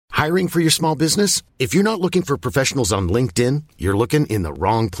Hiring for your small business? If you're not looking for professionals on LinkedIn, you're looking in the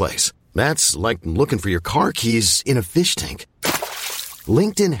wrong place. That's like looking for your car keys in a fish tank.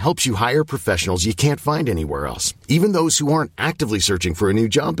 LinkedIn helps you hire professionals you can't find anywhere else, even those who aren't actively searching for a new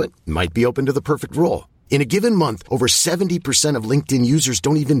job but might be open to the perfect role. In a given month, over 70% of LinkedIn users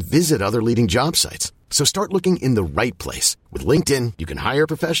don't even visit other leading job sites. So start looking in the right place. With LinkedIn, you can hire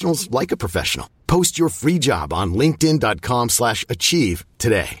professionals like a professional. Post your free job on linkedin.com/achieve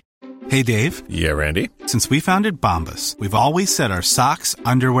today. Hey, Dave. Yeah, Randy. Since we founded Bombas, we've always said our socks,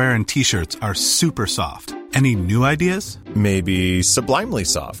 underwear, and T-shirts are super soft. Any new ideas? Maybe sublimely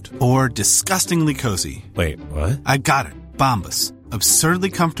soft. Or disgustingly cozy. Wait, what? I got it. Bombas.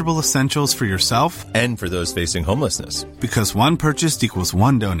 Absurdly comfortable essentials for yourself and for those facing homelessness. Because one purchased equals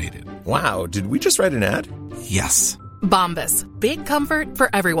one donated. Wow, did we just write an ad? Yes. Bombas. Big comfort for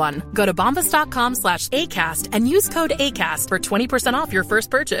everyone. Go to bombas.com/ACAST and use code ACAST for 20% off your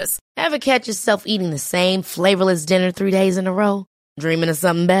first purchase. Ever catch yourself eating the same flavorless dinner 3 days in a row? Dreaming of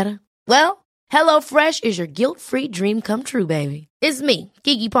something better? Well, HelloFresh is your guilt-free dream come true, baby. It's me,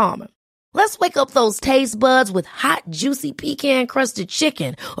 Keke Palmer. Let's wake up those taste buds with hot, juicy pecan-crusted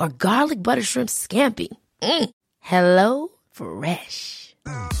chicken or garlic butter shrimp scampi. Hello Fresh.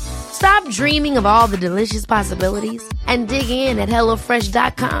 Stop dreaming of all the delicious possibilities and dig in at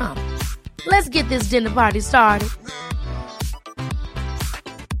HelloFresh.com. Let's get this dinner party started.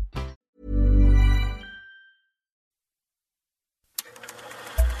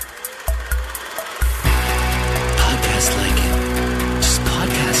 Podcast like it. Just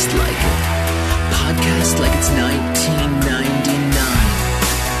podcast like it. Podcast like it's 1999.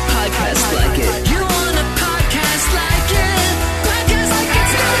 Podcast like it. You want a podcast like it? Podcast like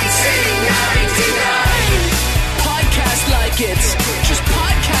it's 1999. Podcast like it. Just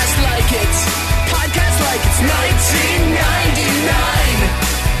podcast like it. Podcast like it's 1999.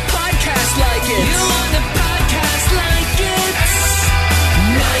 Podcast like it. You want a podcast like it?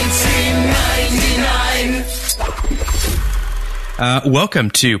 1999.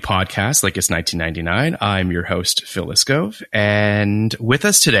 Welcome to Podcast Like It's 1999. I'm your host, Phil Iskov, and with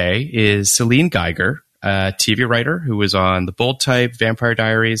us today is Celine Geiger, a TV writer who was on The Bold Type, Vampire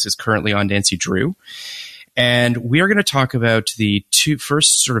Diaries, is currently on Nancy Drew. And we are going to talk about the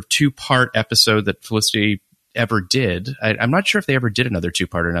first sort of two-part episode that Felicity ever did. I'm not sure if they ever did another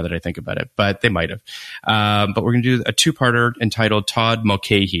two-parter now that I think about it, but they might have. But we're going to do a two-parter entitled Todd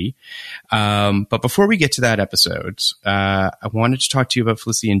Mulcahy. But before we get to that episode, I wanted to talk to you about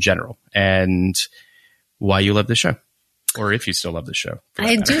Felicity in general and why you love the show, or if you still love the show.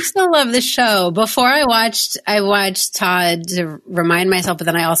 I do still love the show. Before I watched Todd to remind myself, but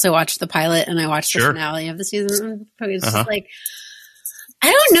then I also watched the pilot and I watched the finale of the season. It's just like,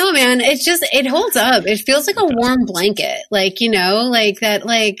 I don't know, man. It holds up. It feels like a warm blanket. Like, you know, like that,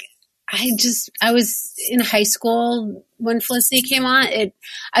 like, I was in high school when Felicity came on.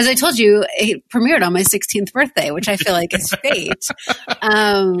 As I told you, it premiered on my 16th birthday, which I feel like is fate.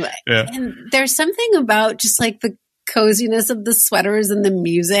 And there's something about just like the coziness of the sweaters and the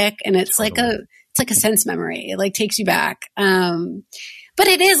music. And it's like a sense memory. It like takes you back. But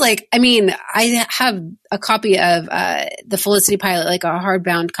it is like, I mean, I have a copy of the Felicity pilot, like a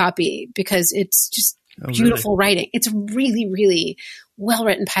hardbound copy, because it's just beautiful writing. It's a really, really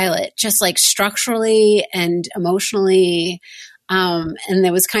well-written pilot, just like structurally and emotionally. And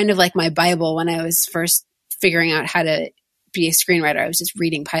it was kind of like my Bible when I was first figuring out how to be a screenwriter. I was just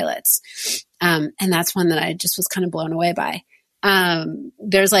reading pilots. And that's one that I just was kind of blown away by.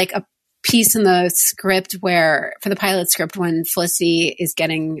 There's like a piece in the script where, for the pilot script, when Felicity is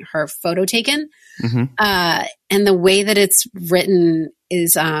getting her photo taken, and the way that it's written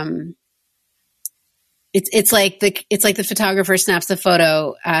is, it's like the photographer snaps the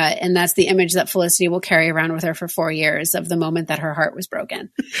photo, and that's the image that Felicity will carry around with her for 4 years of the moment that her heart was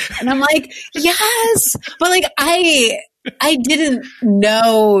broken. And I'm like, yes, but like I didn't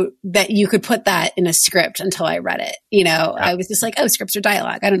know that you could put that in a script until I read it. You know, I was just like, oh, scripts are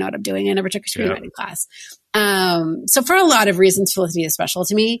dialogue. I don't know what I'm doing. I never took a screenwriting class. So for a lot of reasons, Felicity is special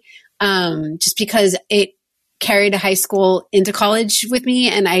to me. Just because it carried high school into college with me.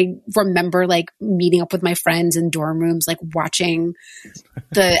 And I remember like meeting up with my friends in dorm rooms, like watching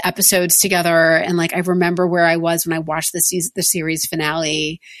the episodes together. And like, I remember where I was when I watched the series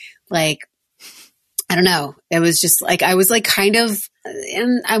finale. Like, I don't know. It was just like, I was like kind of,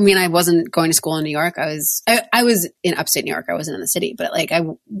 and I mean, I wasn't going to school in New York. I was in upstate New York. I wasn't in the city, but like I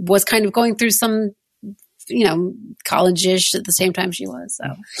was kind of going through some, you know, college-ish at the same time she was. So,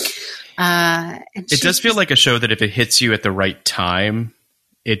 it does feel like a show that if it hits you at the right time,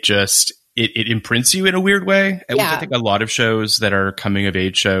 it just it imprints you in a weird way. Yeah. Which I think a lot of shows that are coming of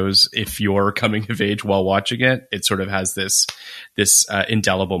age shows, if you're coming of age while watching it, it sort of has this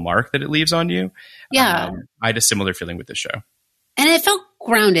indelible mark that it leaves on you. Yeah. I had a similar feeling with this show. And it felt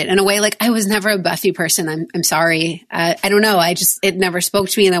grounded in a way. Like, I was never a Buffy person. I'm sorry. I don't know. It never spoke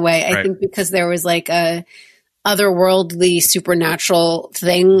to me in a way. I think because there was like a otherworldly supernatural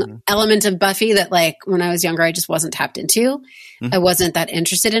thing element of Buffy that, like, when I was younger, I just wasn't tapped into. I wasn't that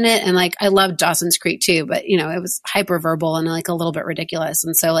interested in it. And like, I loved Dawson's Creek too, but you know, it was hyperverbal and like a little bit ridiculous.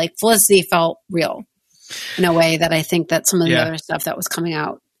 And so like Felicity felt real in a way that I think that some of the other stuff that was coming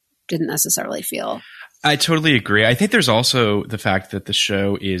out didn't necessarily feel. I totally agree. I think there's also the fact that the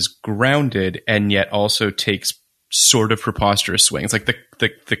show is grounded and yet also takes sort of preposterous swings. Like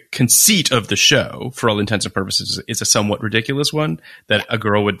the conceit of the show, for all intents and purposes, is a somewhat ridiculous one, that a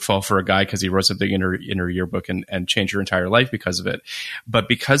girl would fall for a guy because he wrote something in her yearbook and change her entire life because of it. But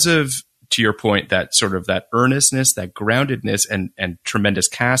because of, to your point, that sort of that earnestness, that groundedness, and tremendous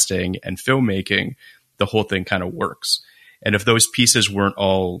casting and filmmaking, the whole thing kind of works. And if those pieces weren't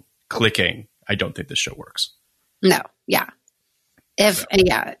all clicking, I don't think this show works. No. Yeah.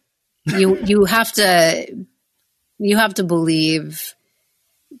 You have to believe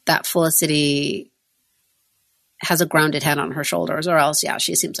that Felicity has a grounded head on her shoulders, or else,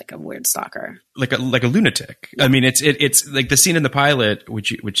 she seems like a weird stalker, like a lunatic. I mean, it's like the scene in the pilot,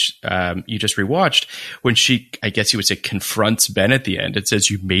 which you just rewatched, when she, I guess you would say, confronts Ben at the end. It says,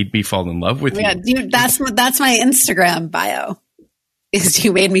 "You made me fall in love with you." Yeah, dude, that's my Instagram bio. Is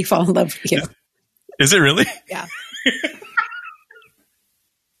 "You made me fall in love with you." Is it really? Yeah.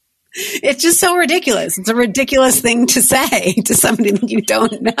 It's just so ridiculous. It's a ridiculous thing to say to somebody that you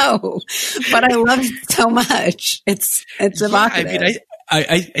don't know, but I love it so much. It's evocative.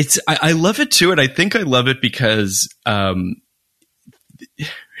 I love it too, and I think I love it because on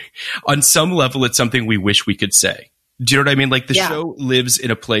some level, it's something we wish we could say. Do you know what I mean? Like, the show lives in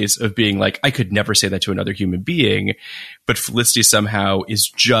a place of being like, I could never say that to another human being, but Felicity somehow is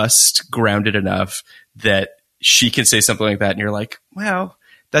just grounded enough that she can say something like that, and you're like, wow,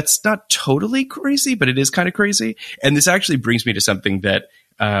 that's not totally crazy, but it is kind of crazy. And this actually brings me to something that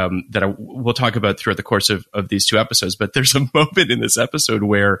we'll talk about throughout the course of these two episodes. But there's a moment in this episode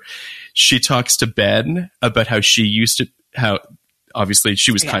where she talks to Ben about how obviously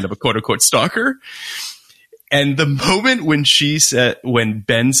she was kind of a quote unquote stalker. And the moment when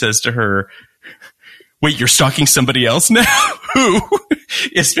Ben says to her, "Wait, you're stalking somebody else now?" Who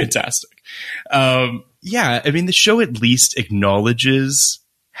is fantastic. I mean, the show at least acknowledges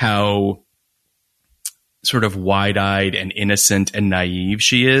how sort of wide-eyed and innocent and naive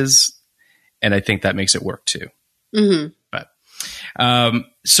she is. And I think that makes it work too. Mm-hmm. But, I'm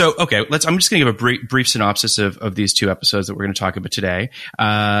just going to give a brief synopsis of these two episodes that we're going to talk about today.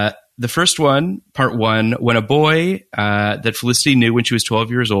 The first one, part one, when a boy that Felicity knew when she was 12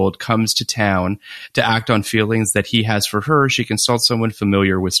 years old comes to town to act on feelings that he has for her, she consults someone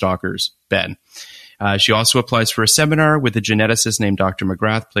familiar with stalkers, Ben. She also applies for a seminar with a geneticist named Dr.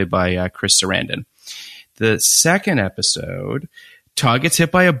 McGrath, played by Chris Sarandon. The second episode, Todd gets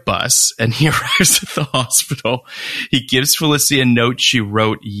hit by a bus and he arrives at the hospital. He gives Felicity a note she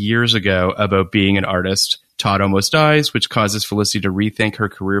wrote years ago about being an artist. Todd almost dies, which causes Felicity to rethink her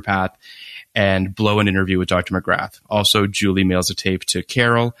career path and blow an interview with Dr. McGrath. Also, Julie mails a tape to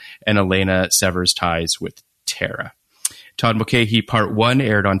Carol, and Elena severs ties with Tara. Todd Mulcahy Part 1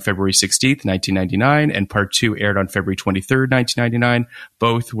 aired on February 16th, 1999, and Part 2 aired on February 23rd, 1999.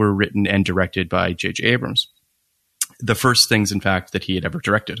 Both were written and directed by J.J. Abrams. The first things, in fact, that he had ever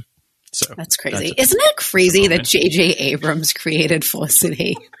directed. So that's crazy. Isn't it crazy that J.J. Abrams created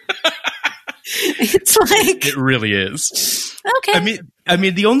Felicity? It's like... It really is. Okay. I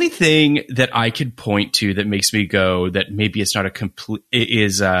mean, the only thing that I could point to that makes me go that maybe it's not a complete...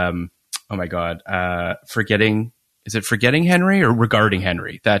 is, oh my God, Forgetting... Is it Forgetting Henry or Regarding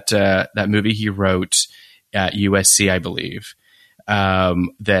Henry? That movie he wrote at USC, I believe,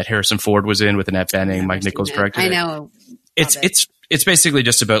 that Harrison Ford was in with Annette Bening, Mike Nichols directed. I know. It's basically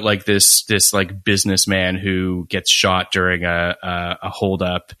just about like this like businessman who gets shot during a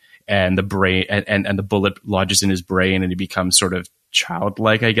holdup, and the brain and the bullet lodges in his brain, and he becomes sort of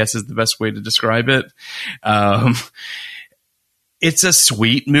childlike, I guess is the best way to describe it. It's a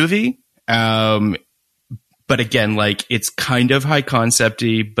sweet movie. But again, like, it's kind of high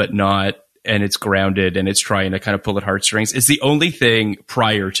concept-y, but not, and it's grounded, and it's trying to kind of pull at heartstrings. It's the only thing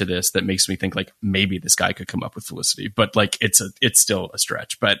prior to this that makes me think, like, maybe this guy could come up with Felicity, but like, it's still a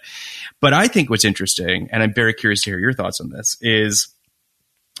stretch. But I think what's interesting, and I'm very curious to hear your thoughts on this, is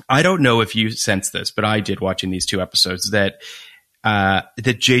I don't know if you sense this, but I did watching these two episodes, that that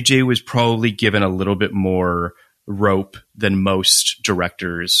JJ was probably given a little bit more rope than most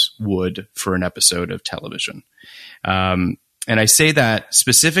directors would for an episode of television. And I say that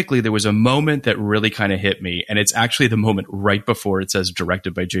specifically, there was a moment that really kind of hit me, and it's actually the moment right before it says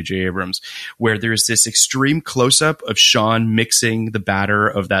directed by J.J. Abrams, where there's this extreme close-up of Sean mixing the batter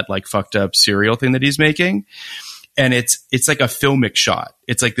of that like fucked up cereal thing that he's making. And it's like a filmic shot.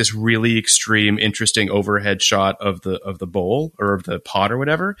 It's like this really extreme, interesting overhead shot of the bowl or of the pot or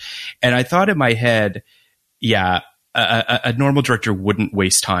whatever. And I thought in my head, yeah, a normal director wouldn't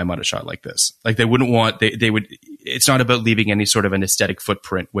waste time on a shot like this. Like they wouldn't want, they would, it's not about leaving any sort of an aesthetic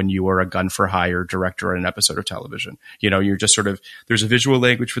footprint when you are a gun for hire director on an episode of television. You know, you're just sort of, there's a visual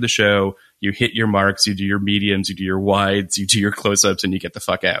language for the show. You hit your marks, you do your mediums, you do your wides, you do your close-ups, and you get the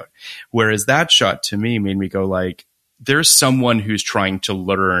fuck out. Whereas that shot to me made me go like, there's someone who's trying to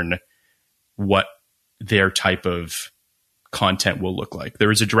learn what their type of content will look like.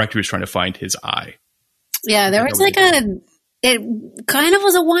 There is a director who's trying to find his eye. Yeah, there was like it kind of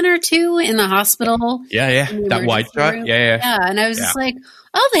was a 1 or 2 in the hospital. Yeah. That wide shot. Room. Yeah. And I was just like,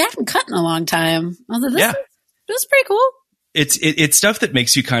 oh, they haven't cut in a long time. Although this was pretty cool. It's stuff that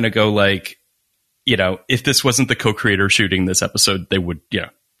makes you kind of go like, you know, if this wasn't the co-creator shooting this episode, they would,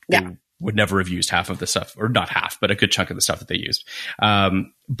 they would never have used half of the stuff, or not half, but a good chunk of the stuff that they used.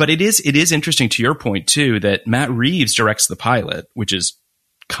 But it is interesting to your point too, that Matt Reeves directs the pilot, which is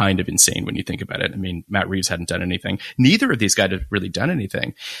kind of insane when you think about it. I mean, Matt Reeves hadn't done anything. Neither of these guys had really done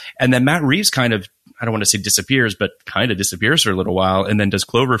anything. And then Matt Reeves kind of, I don't want to say disappears, but kind of disappears for a little while, and then does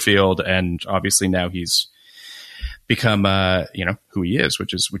Cloverfield. And obviously now he's become, who he is,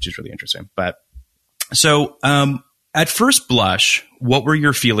 which is really interesting. But so, at first blush, what were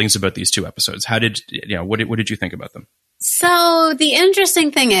your feelings about these 2 episodes? What did you think about them? So the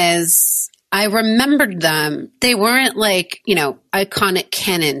interesting thing is, I remembered them. They weren't like, iconic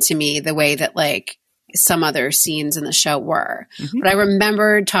canon to me the way that like some other scenes in the show were. Mm-hmm. But I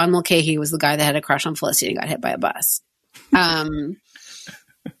remembered Todd Mulcahy was the guy that had a crush on Felicity and got hit by a bus. And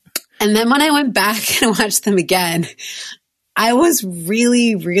then when I went back and watched them again, I was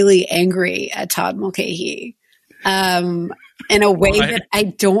really, really angry at Todd Mulcahy in a way that I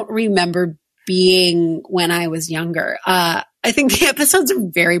don't remember being when I was younger. I think the episodes are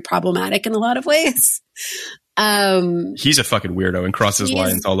very problematic in a lot of ways. He's a fucking weirdo and crosses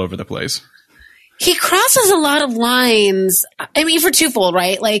lines all over the place. He crosses a lot of lines. I mean, for twofold,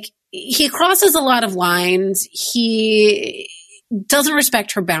 right? Like, he crosses a lot of lines. He doesn't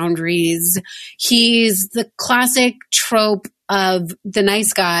respect her boundaries. He's the classic trope of the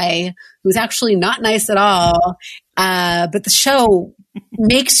nice guy who's actually not nice at all. But the show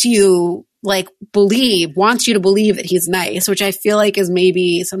makes you wants you to believe that he's nice, which I feel like is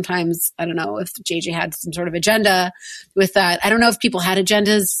maybe sometimes, I don't know if JJ had some sort of agenda with that. I don't know if people had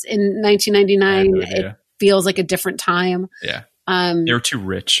agendas in 1999. It feels like a different time. Yeah. They were too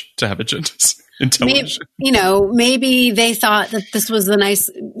rich to have agendas in television. Maybe they thought that this was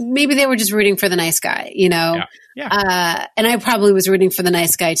maybe they were just rooting for the nice guy, Yeah. And I probably was rooting for the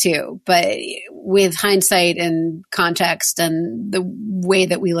nice guy too, but with hindsight and context and the way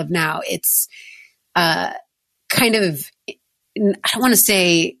that we live now, it's kind of, I don't want to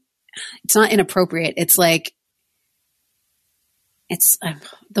say it's not inappropriate. It's like,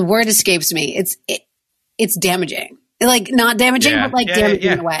 the word escapes me. It's damaging, like not damaging, but like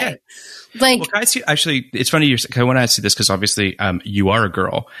damaging in a way. Yeah. Like, well, I see, actually, it's funny. I want to ask you this because obviously, you are a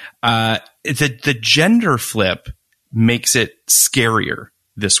girl. The gender flip makes it scarier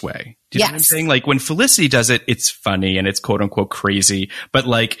this way. Do you know what I'm saying? Like when Felicity does it, it's funny and it's quote unquote crazy, but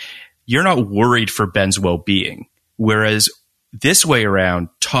like you're not worried for Ben's well-being. Whereas this way around,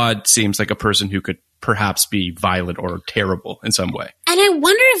 Todd seems like a person who could perhaps be violent or terrible in some way. And I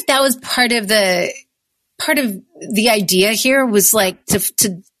wonder if that was part of the idea here was like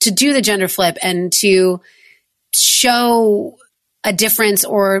to do the gender flip and to show a difference,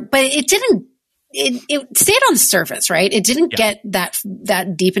 but it didn't. It stayed on the surface, right? It didn't get that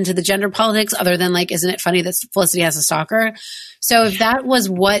deep into the gender politics, other than like, isn't it funny that Felicity has a stalker? So if that was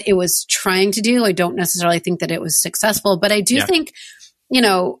what it was trying to do, I don't necessarily think that it was successful. But I do think,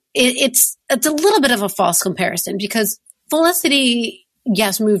 it's a little bit of a false comparison because Felicity,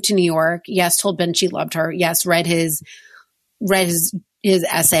 yes, moved to New York. Yes, told Ben she loved her. Yes, read his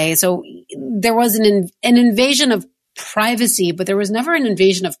essay. So there was an invasion of privacy, but there was never an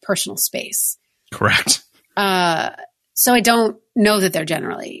invasion of personal space. Correct. So I don't know that they're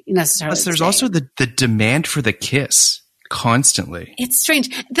generally necessarily. Plus, there's also the demand for the kiss constantly. It's strange.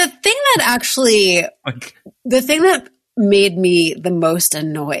 The thing that made me the most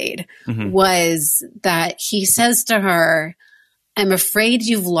annoyed was that he says to her, I'm afraid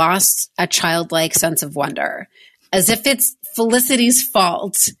you've lost a childlike sense of wonder, as if it's Felicity's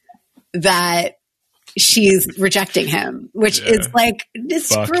fault that she's rejecting him, which is like,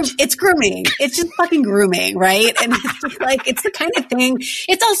 it's grooming. It's just fucking grooming, right? And it's just like, it's the kind of thing.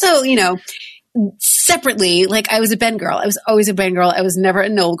 It's also, you know, separately, like I was a Ben girl. I was always a Ben girl. I was never a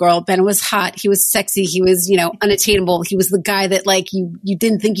Noel girl. Ben was hot. He was sexy. He was, you know, unattainable. He was the guy that like you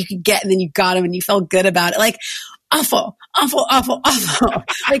didn't think you could get, and then you got him and you felt good about it. Like awful.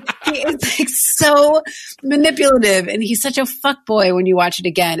 Like he is like so manipulative, and he's such a fuckboy when you watch it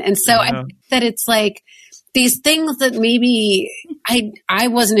again. And so I think that it's like these things that maybe I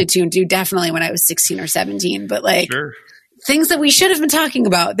wasn't attuned to definitely when I was 16 or 17, but like things that we should have been talking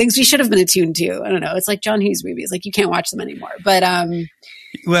about, things we should have been attuned to. I don't know. It's like John Hughes movies. Like you can't watch them anymore. But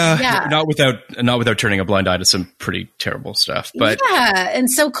not without turning a blind eye to some pretty terrible stuff. But and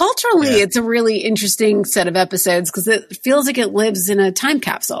so culturally, it's a really interesting set of episodes because it feels like it lives in a time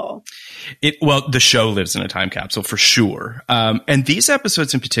capsule. The show lives in a time capsule for sure. And these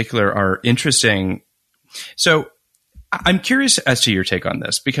episodes in particular are interesting. So I'm curious as to your take on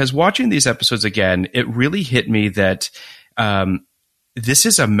this, because watching these episodes again, it really hit me that this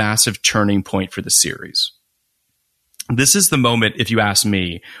is a massive turning point for the series. This is the moment, if you ask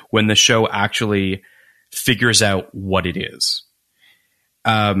me, when the show actually figures out what it is,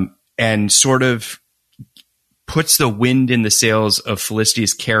 and sort of puts the wind in the sails of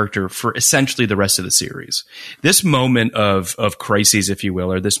Felicity's character for essentially the rest of the series. This moment of crises, if you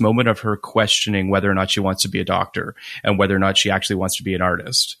will, or this moment of her questioning whether or not she wants to be a doctor and whether or not she actually wants to be an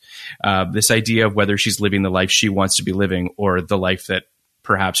artist. This idea of whether she's living the life she wants to be living or the life that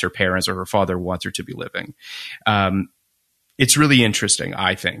perhaps her parents or her father wants her to be living. It's really interesting,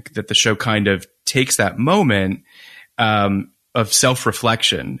 I think, that the show kind of takes that moment of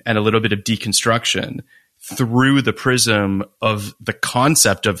self-reflection and a little bit of deconstruction through the prism of the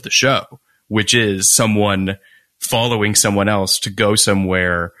concept of the show, which is someone following someone else to go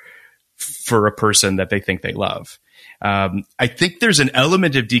somewhere for a person that they think they love. I think there's an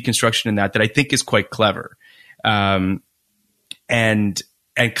element of deconstruction in that I think is quite clever. And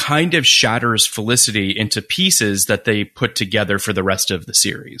kind of shatters Felicity into pieces that they put together for the rest of the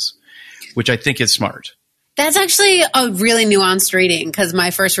series, which I think is smart. That's actually a really nuanced reading, because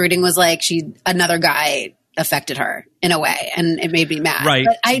my first reading was like another guy affected her in a way, and it made me mad. Right.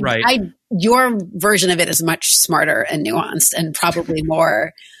 But your version of it is much smarter and nuanced and probably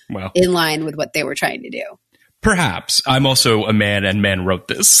more in line with what they were trying to do. Perhaps. I'm also a man, and man wrote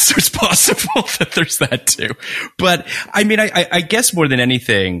this, so it's possible that there's that too. But I mean, I guess more than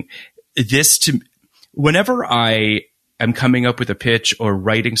anything, whenever I am coming up with a pitch or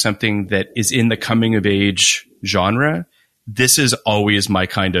writing something that is in the coming of age genre, this is always my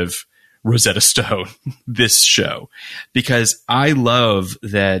kind of Rosetta Stone, this show, because I love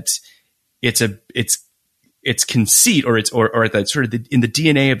that its conceit or that sort of in the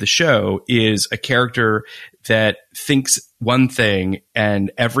DNA of the show is a character that thinks one thing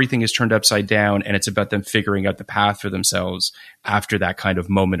and everything is turned upside down, and it's about them figuring out the path for themselves after that kind of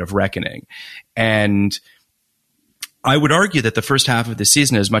moment of reckoning. And I would argue that the first half of the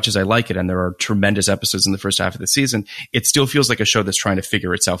season, as much as I like it, and there are tremendous episodes in the first half of the season, it still feels like a show that's trying to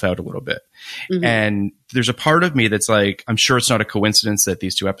figure itself out a little bit. Mm-hmm. And there's a part of me that's like, I'm sure it's not a coincidence that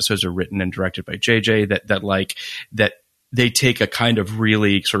these two episodes are written and directed by JJ, that they take a kind of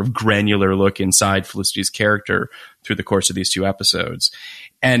really sort of granular look inside Felicity's character through the course of these two episodes.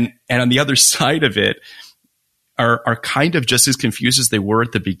 And on the other side of it are kind of just as confused as they were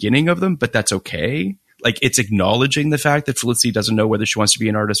at the beginning of them, but that's okay. Like, it's acknowledging the fact that Felicity doesn't know whether she wants to be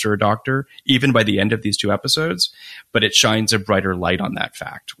an artist or a doctor, even by the end of these two episodes, but it shines a brighter light on that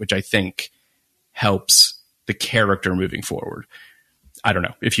fact, which I think helps the character moving forward. I don't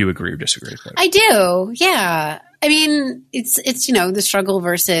know if you agree or disagree. But. I do. Yeah. I mean, it's, the struggle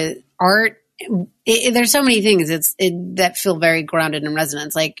versus art. There's so many things that feel very grounded in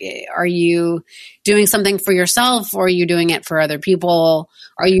resonance. Like, are you doing something for yourself, or are you doing it for other people?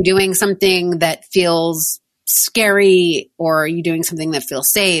 Are you doing something that feels scary, or are you doing something that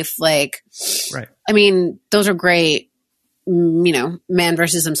feels safe? Like, right. I mean, those are great, man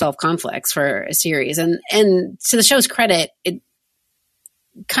versus himself conflicts for a series. And to the show's credit, it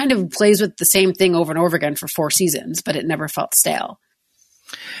kind of plays with the same thing over and over again for 4 seasons, but it never felt stale.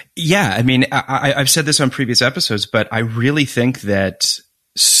 Yeah, I mean, I've said this on previous episodes, but I really think that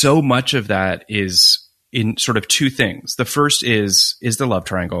so much of that is in sort of 2 things. The first is the love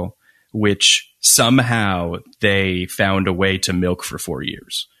triangle, which somehow they found a way to milk for 4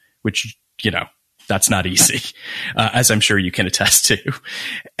 years, which, that's not easy, as I'm sure you can attest to.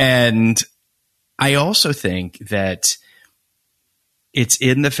 And I also think that it's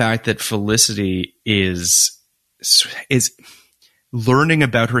in the fact that Felicity is learning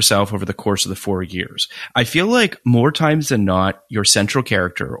about herself over the course of the 4 years. I feel like more times than not, your central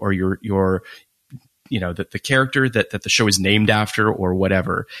character or your the character that the show is named after or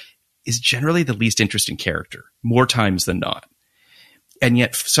whatever is generally the least interesting character more times than not. And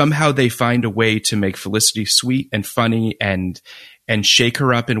yet somehow they find a way to make Felicity sweet and funny and shake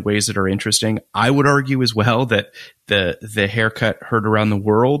her up in ways that are interesting. I would argue as well that the haircut heard around the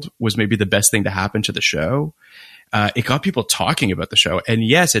world was maybe the best thing to happen to the show. It got people talking about the show. And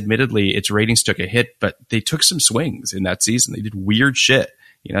yes, admittedly, its ratings took a hit, but they took some swings in that season. They did weird shit.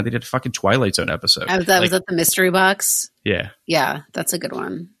 You know, they did a fucking Twilight Zone episode. Was that the mystery box? Yeah. Yeah, that's a good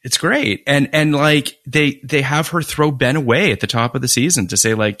one. It's great. And like they have her throw Ben away at the top of the season to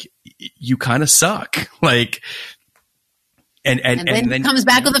say like, you kind of suck. Like, and then comes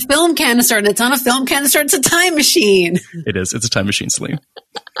back with a film canister, and it's on a film canister. It's a time machine. It is. It's a time machine, Celine.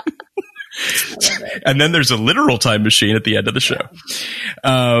 And then there's a literal time machine at the end of the show.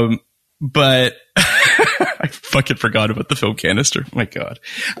 But I fucking forgot about the film canister. My God.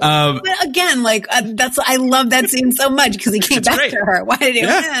 But again, like I love that scene so much because he came back to her. Why did he?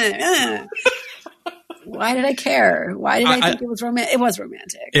 Why did I care? Why did I think it was romantic? It was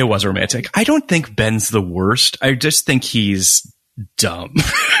romantic. It was romantic. I don't think Ben's the worst. I just think he's dumb.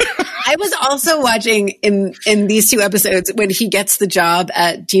 I was also watching in these two episodes when he gets the job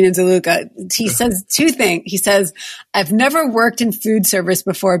at Gina DeLuca. He says two things. He says, "I've never worked in food service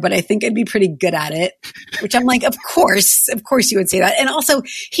before, but I think I'd be pretty good at it." Which I'm like, of course you would say that. And also,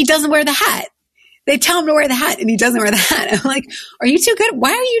 he doesn't wear the hat. They tell him to wear the hat, and he doesn't wear the hat. I'm like, are you too good? Why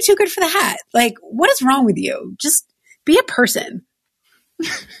are you too good for the hat? Like, what is wrong with you? Just be a person.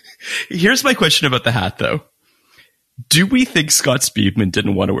 Here's my question about the hat, though. Do we think Scott Speedman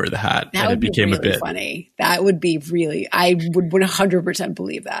didn't want to wear the hat and it became really a bit funny? That would be really, I would 100%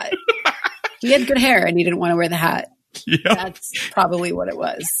 believe that. He had good hair and he didn't want to wear the hat. Yeah. That's probably what it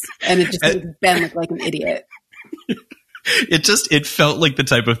was. And it just made Ben look like an idiot. It felt like the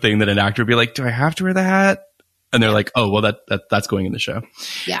type of thing that an actor would be like, do I have to wear the hat? And they're like, oh, well, that's going in the show.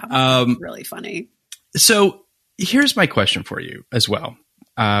 Yeah. Really funny. So here's my question for you as well.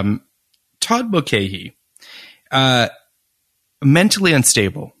 Todd Mulcahy, mentally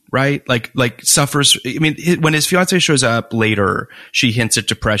unstable, right? Like suffers. I mean, when his fiance shows up later, she hints at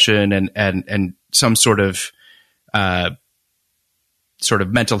depression and some sort of mental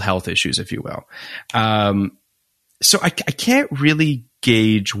health issues, if you will. So I can't really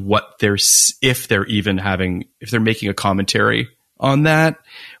gauge if they're making a commentary on that,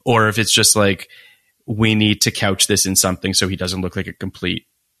 or if it's just like, we need to couch this in something so he doesn't look like a complete,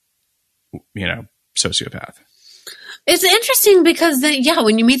 sociopath. It's interesting because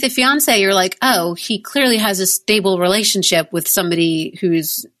when you meet the fiance, you're like, oh, he clearly has a stable relationship with somebody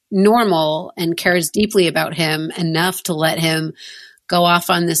who's normal and cares deeply about him enough to let him go off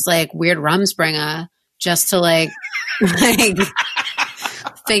on this like weird Rumspringa just to like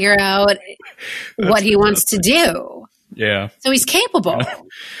figure out what he wants to do. Yeah. So he's capable.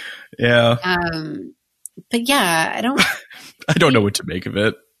 Yeah. But yeah, I don't know what to make of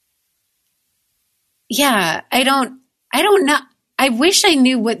it. Yeah, I don't know. I wish I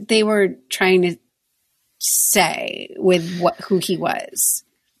knew what they were trying to say with who he was.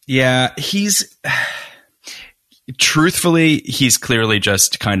 Yeah, he's clearly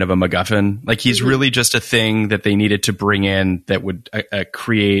just kind of a MacGuffin. Like he's really just a thing that they needed to bring in that would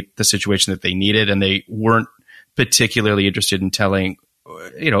create the situation that they needed. And they weren't particularly interested in telling,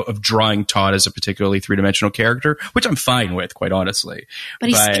 of drawing Todd as a particularly three-dimensional character, which I'm fine with, quite honestly. But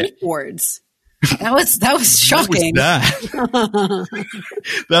he skateboards. That was shocking. That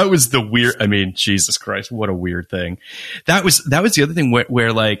was the weird. I mean, Jesus Christ, what a weird thing. That was the other thing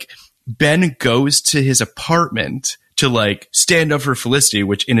where like Ben goes to his apartment to like stand up for Felicity,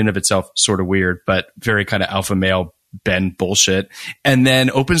 which in and of itself sort of weird, but very kind of alpha male Ben bullshit. And then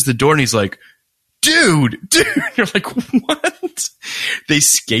opens the door and he's like, dude, you're like, what? They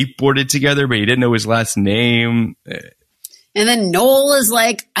skateboarded together, but he didn't know his last name. And then Noel is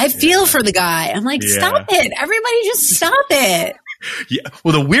like, I feel for the guy. I'm like, stop it. Everybody just stop it. Yeah.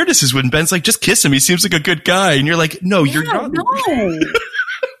 Well, the weirdest is when Ben's like, just kiss him. He seems like a good guy. And you're like, no, you're not. No.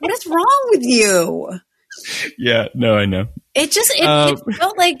 What is wrong with you? Yeah. No, I know. It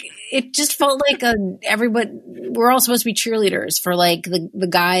felt like everybody, we're all supposed to be cheerleaders for like the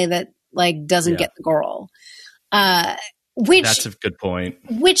guy that like doesn't get the girl. Which that's a good point.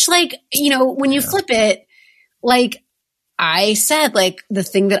 Which like, when you flip it, like, I said, like, the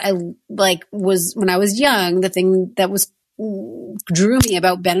thing that I like was when I was young, the thing that was drew me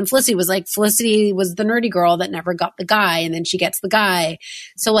about Ben and Felicity was like Felicity was the nerdy girl that never got the guy, and then she gets the guy.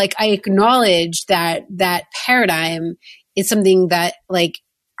 So like I acknowledge that paradigm is something that like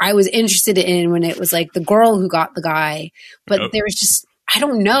I was interested in when it was like the girl who got the guy, but there was just I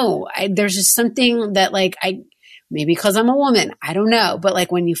don't know. There's just something that like maybe because I'm a woman, I don't know, but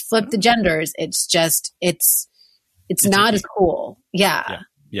like when you flip the genders, it's just it's not as cool. Yeah.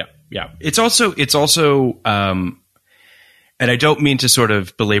 It's also, and I don't mean to sort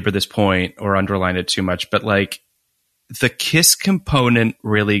of belabor this point or underline it too much, but like the kiss component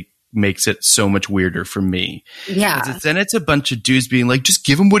really makes it so much weirder for me. Yeah. Then it's a bunch of dudes being like, just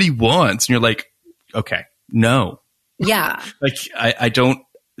give him what he wants. And you're like, okay, no. Yeah. Like I don't,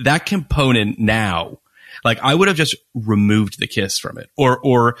 that component now, like I would have just removed the kiss from it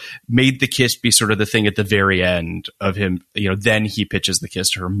or made the kiss be sort of the thing at the very end of him, then he pitches the kiss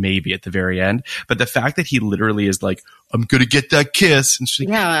to her maybe at the very end. But the fact that he literally is like, I'm going to get that kiss. And she's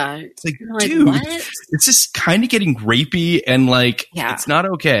like, yeah. It's like, dude, what? It's just kind of getting rapey and like, it's not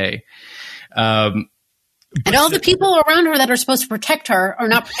okay. And all the people around her that are supposed to protect her are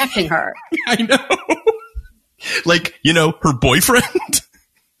not protecting her. I know. Like, her boyfriend.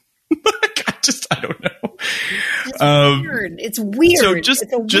 I don't know. It's weird.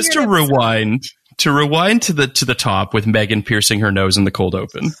 So just to rewind to the top with Megan piercing her nose in the cold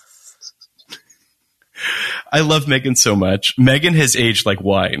open. I love Megan so much. Megan has aged like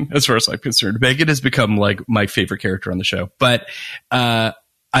wine, as far as I'm concerned. Megan has become like my favorite character on the show. But I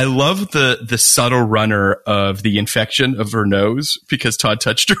love the subtle runner of the infection of her nose because Todd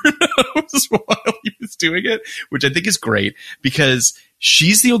touched her nose while he was doing it, which I think is great because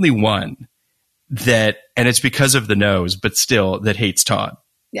she's the only one that, and it's because of the nose, but still that hates Todd.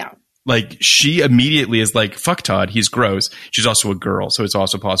 Yeah. Like she immediately is like, fuck Todd. He's gross. She's also a girl. So it's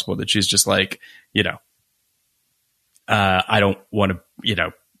also possible that she's just like, I don't want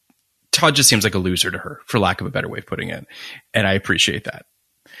to, Todd just seems like a loser to her for lack of a better way of putting it. And I appreciate that.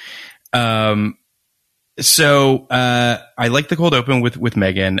 So I like the cold open with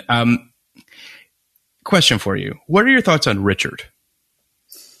Megan. Question for you. What are your thoughts on Richard?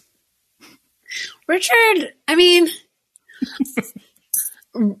 Richard, I mean,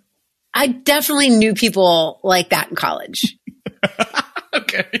 I definitely knew people like that in college.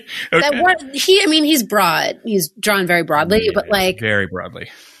 Okay. He's broad. He's drawn very broadly, but like very broadly.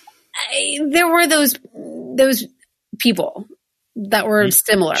 There were those people that were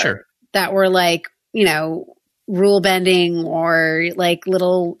similar, sure, that were like, rule bending or like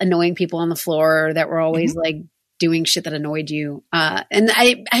little annoying people on the floor that were always like doing shit that annoyed you. And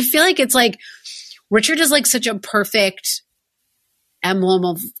I feel like it's like Richard is like such a perfect emblem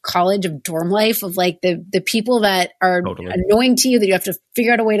of college, of dorm life, of like the people that are annoying to you that you have to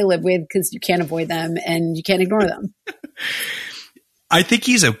figure out a way to live with because you can't avoid them and you can't ignore them. I think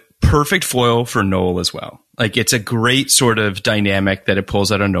he's a perfect foil for Noel as well. Like it's a great sort of dynamic that it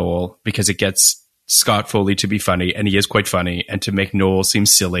pulls out of Noel because it gets Scott Foley to be funny, and he is quite funny, and to make Noel seem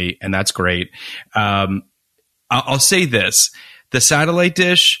silly, and that's great. I'll say this. The satellite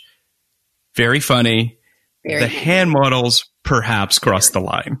dish, very funny. The hand models perhaps crossed the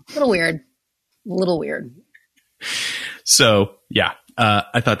line. A little weird. So, yeah,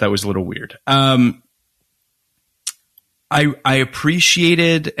 I thought that was a little weird. I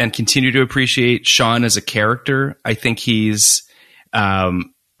appreciated and continue to appreciate Sean as a character. I think he's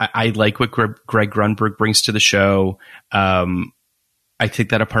I like what Greg Grunberg brings to the show. I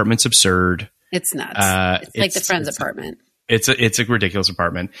think that apartment's absurd. It's nuts. It's like the Friends apartment. It's a ridiculous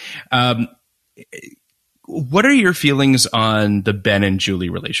apartment. What are your feelings on the Ben and Julie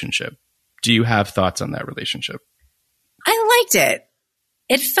relationship? Do you have thoughts on that relationship? I liked it.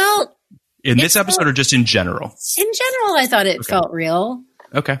 It felt in this episode or just in general? In general, I thought it felt real.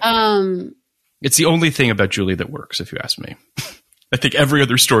 Okay. It's the only thing about Julie that works, if you ask me. I think every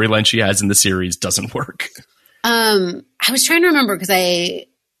other storyline she has in the series doesn't work. I was trying to remember because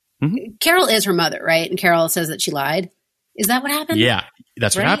Carol is her mother, right? And Carol says that she lied. Is that what happened? Yeah,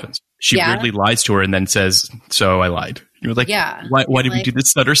 that's what happens. She weirdly lies to her and then says, so I lied. You're like, why did we do this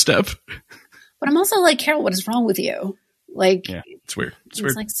stutter step? But I'm also like, Carol, what is wrong with you? Like, yeah, it's weird. It's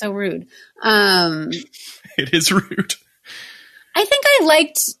like so rude. It is rude. I think I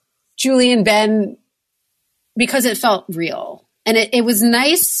liked Julie and Ben because it felt real. And it was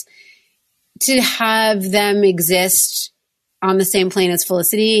nice to have them exist on the same plane as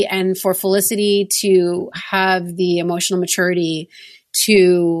Felicity, and for Felicity to have the emotional maturity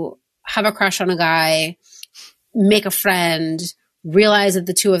to have a crush on a guy, make a friend, realize that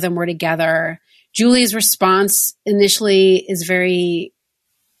the two of them were together. Julie's response initially is very,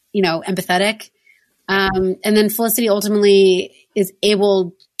 empathetic. And then Felicity ultimately is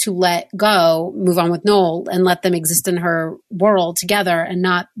able to let go, move on with Noel, and let them exist in her world together and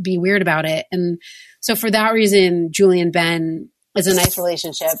not be weird about it. And so for that reason, Julie and Ben is a nice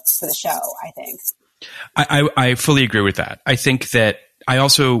relationship for the show, I think. I fully agree with that. I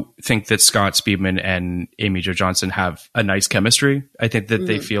also think that Scott Speedman and Amy Jo Johnson have a nice chemistry. I think that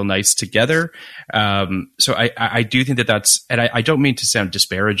they feel nice together. So I do think that that's, and I don't mean to sound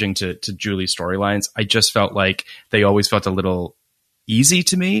disparaging to Julie's storylines. I just felt like they always felt a little easy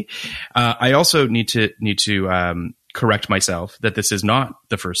to me. I also need to correct myself that this is not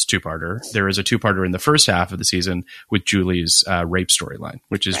the first two-parter. There is a two-parter in the first half of the season with Julie's rape storyline,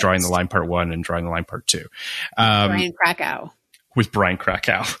 which is Drawing the Line Part 1 and Drawing the Line Part 2. Brian Krakow. With Brian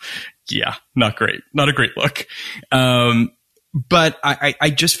Krakow. Yeah, not great. Not a great look. But I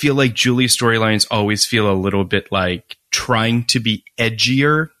just feel like Julie's storylines always feel a little bit like trying to be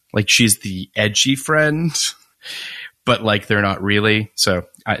edgier. Like she's the edgy friend, but like they're not really. So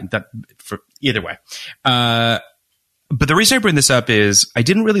either way. But the reason I bring this up is I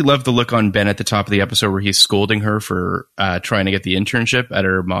didn't really love the look on Ben at the top of the episode where he's scolding her for trying to get the internship at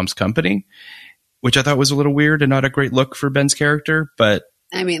her mom's company, which I thought was a little weird and not a great look for Ben's character. But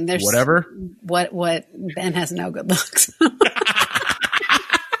I mean, there's whatever. What Ben has no good looks.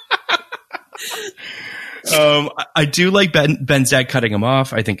 I do like Ben's dad cutting him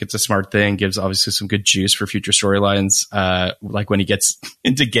off. I think it's a smart thing. Gives obviously some good juice for future storylines. Like when he gets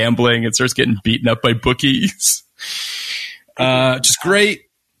into gambling and starts getting beaten up by bookies. Just great.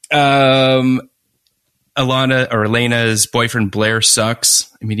 Elena's boyfriend Blair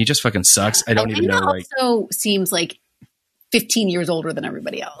sucks. I mean, he just fucking sucks. I don't even know. Also seems like 15 years older than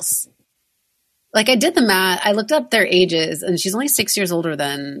everybody else. Like I did the math. I looked up their ages, and she's only 6 years older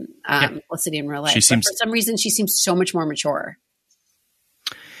than Felicity in real life. For some reason, she seems so much more mature.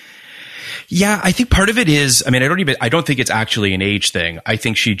 Yeah, I think part of it is, I mean, I don't think it's actually an age thing. I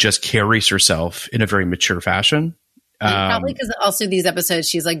think she just carries herself in a very mature fashion. Probably because also these episodes,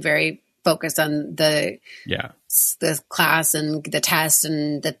 she's like very focused on the class and the test,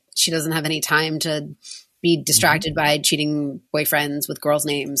 and that she doesn't have any time to be distracted by cheating boyfriends with girls'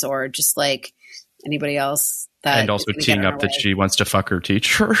 names or just like anybody else. And also teeing up that she wants to fuck her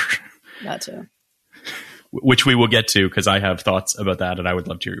teacher. That too. Which we will get to because I have thoughts about that and I would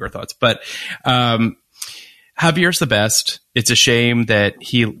love to hear your thoughts. But Javier's the best. It's a shame that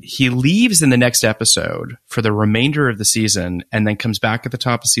he leaves in the next episode for the remainder of the season and then comes back at the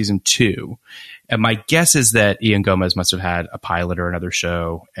top of season 2. And my guess is that Ian Gomez must have had a pilot or another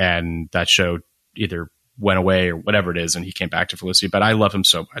show, and that show either went away or whatever it is, and he came back to Felicity. But I love him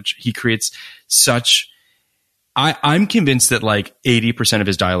so much. He creates such... I'm convinced that like 80% of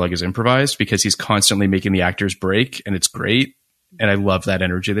his dialogue is improvised because he's constantly making the actors break, and it's great. And I love that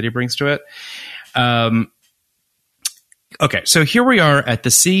energy that he brings to it. Okay, so here we are at the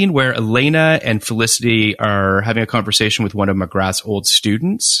scene where Elena and Felicity are having a conversation with one of McGrath's old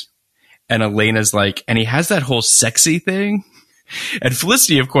students. And Elena's like, and he has that whole sexy thing. And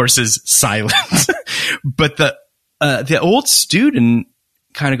Felicity, of course, is silent. But the old student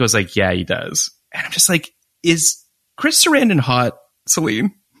kind of goes like, yeah, he does. And I'm just like, is Chris Sarandon hot,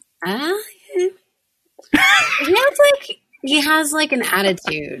 Celine? He has like an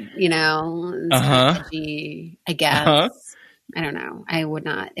attitude, you know, edgy, I guess. I don't know. I would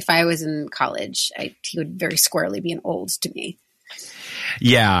not, if I was in college, he would very squarely be an old to me.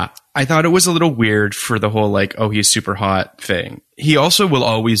 Yeah. I thought it was a little weird for the whole like, oh, he's super hot thing. He also will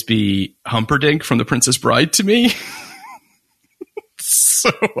always be Humperdinck from The Princess Bride to me. So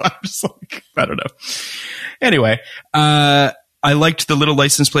I'm just like, I don't know. Anyway, I liked the little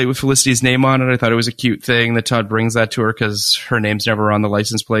license plate with Felicity's name on it. I thought it was a cute thing that Todd brings that to her because her name's never on the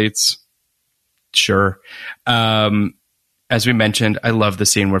license plates. Sure. As we mentioned, I love the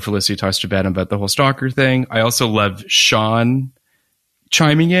scene where Felicity talks to Ben about the whole stalker thing. I also love Sean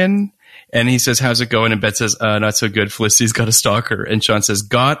chiming in, and he says, how's it going? And Ben says, not so good. Felicity's got a stalker. And Sean says,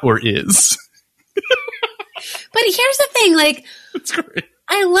 got or is? But here's the thing, like, that's great.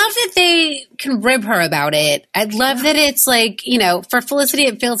 I love that they can rib her about it. I love that it's like, you know, for Felicity,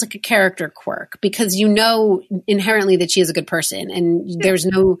 it feels like a character quirk because you know inherently that she is a good person and there's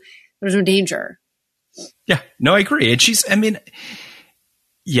no danger. Yeah, no, I agree. And she's, I mean,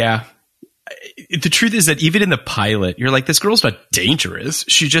 yeah. The truth is that even in the pilot, you're like, this girl's not dangerous.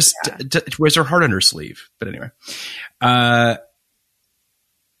 She just wears her heart on her sleeve. But anyway,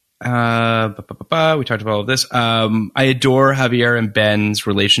 we talked about all of this. I adore Javier and Ben's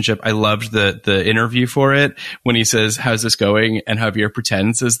relationship. I loved the interview for it when he says, how's this going? And Javier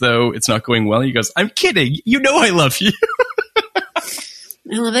pretends as though it's not going well. He goes, I'm kidding. You know, I love you.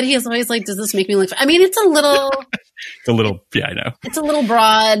 I love that he is always like, does this make me look? I mean, it's a little, yeah, I know. It's a little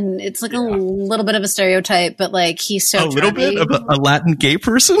broad. It's like a little bit of a stereotype, but like he's so little bit of a Latin gay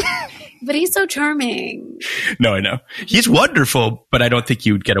person. But he's so charming. No, I know. He's wonderful, but I don't think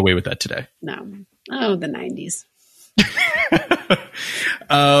you'd get away with that today. No. Oh, the 90s.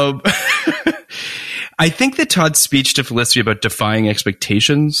 I think that Todd's speech to Felicity about defying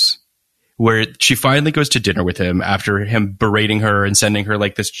expectations, where she finally goes to dinner with him after him berating her and sending her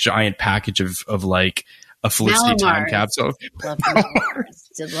like this giant package of like a Felicity time capsule. Love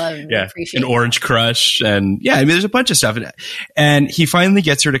an Orange Crush. And yeah, I mean, there's a bunch of stuff. And he finally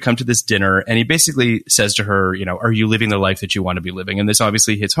gets her to come to this dinner, and he basically says to her, you know, are you living the life that you want to be living? And this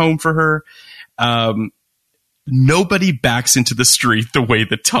obviously hits home for her. Nobody backs into the street the way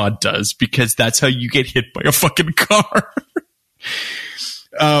that Todd does, because that's how you get hit by a fucking car.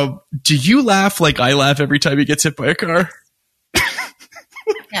 Do you laugh like I laugh every time he gets hit by a car?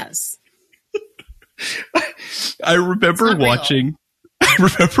 Yes. I remember watching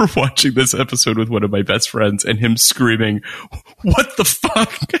this episode with one of my best friends and him screaming, what the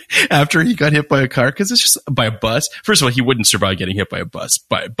fuck, after he got hit by a car. Because it's just by a bus. First of all, he wouldn't survive getting hit by a bus,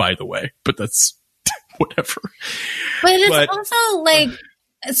 by the way, but that's whatever. But it's also like,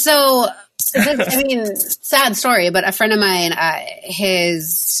 so I mean, sad story, but a friend of mine,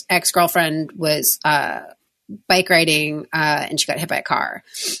 his ex-girlfriend was bike riding and she got hit by a car,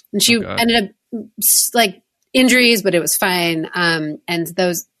 and she ended up like injuries, but it was fine. And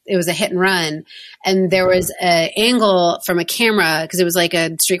it was a hit and run, and there was an angle from a camera, because it was like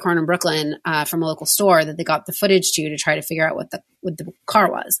a street corner in Brooklyn, from a local store, that they got the footage to try to figure out what the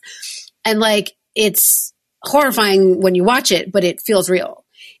car was. And like, it's horrifying when you watch it, but it feels real.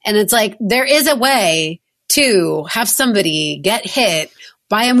 And it's like, there is a way to have somebody get hit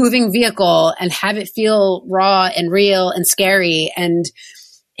by a moving vehicle and have it feel raw and real and scary, and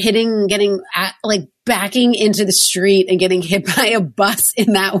backing into the street and getting hit by a bus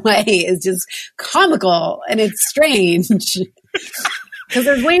in that way is just comical, and it's strange because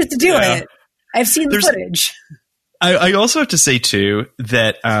there's ways to do it. I've seen the footage. I also have to say too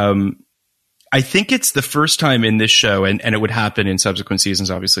that I think it's the first time in this show, and it would happen in subsequent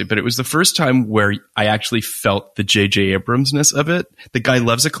seasons, obviously, but it was the first time where I actually felt the J.J. Abrams-ness of it. The guy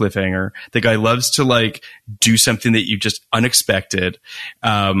loves a cliffhanger. The guy loves to like do something that you just unexpected.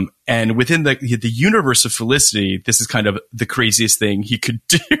 And within the universe of Felicity, this is kind of the craziest thing he could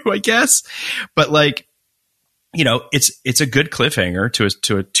do, I guess. But like, you know, it's a good cliffhanger to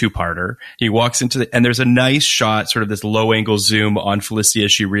a two-parter. He walks into and there's a nice shot, sort of this low angle zoom on Felicity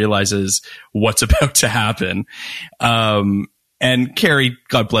as she realizes what's about to happen. And Carrie,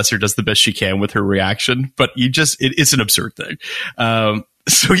 God bless her, does the best she can with her reaction, but it's an absurd thing.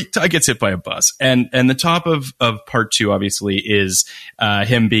 So Todd gets hit by a bus, and the top of part two obviously is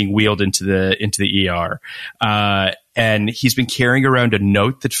him being wheeled into the ER. And he's been carrying around a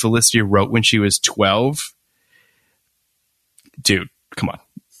note that Felicity wrote when she was 12. Dude, come on.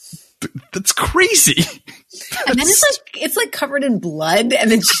 That's crazy. And then it's like covered in blood,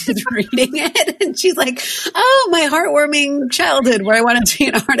 and then she's reading it, and she's like, oh, my heartwarming childhood where I wanted to be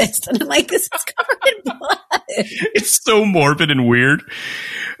an artist. And I'm like, this is covered in blood. It's so morbid and weird.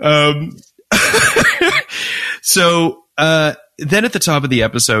 So then at the top of the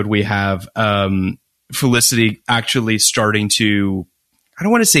episode, we have Felicity actually starting to, I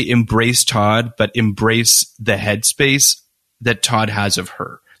don't want to say embrace Todd, but embrace the headspace that Todd has of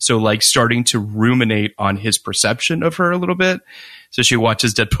her. So like starting to ruminate on his perception of her a little bit. So she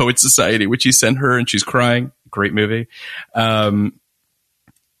watches Dead Poets Society, which he sent her, and she's crying. Great movie. But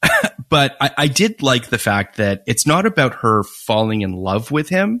I did like the fact that it's not about her falling in love with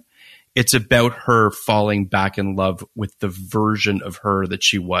him. It's about her falling back in love with the version of her that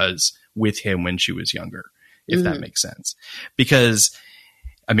she was with him when she was younger, if that makes sense. Because,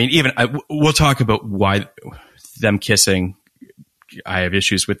 I mean, we'll talk about why them kissing, I have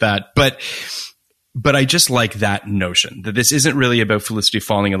issues with that, but I just like that notion that this isn't really about Felicity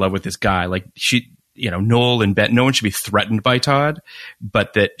falling in love with this guy. Like Noel and Ben, no one should be threatened by Todd,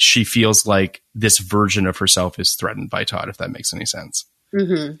 but that she feels like this version of herself is threatened by Todd, if that makes any sense.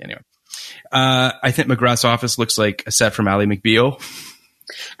 Mm-hmm. Anyway, I think McGrath's Office looks like a set from Ally McBeal.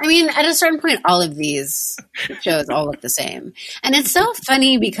 I mean, at a certain point, all of these shows all look the same. And it's so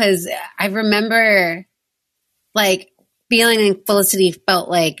funny because I remember like feeling like Felicity felt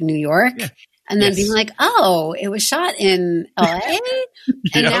like New York, and then being like, oh, it was shot in LA.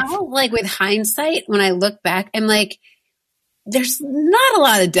 And now, like with hindsight, when I look back, I'm like, there's not a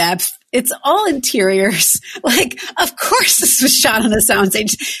lot of depth. It's all interiors. Like, of course this was shot on a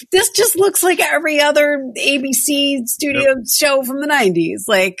soundstage. This just looks like every other ABC studio show from the 90s.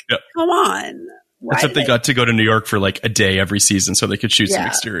 Like, come on. Except they got to go to New York for like a day every season so they could shoot some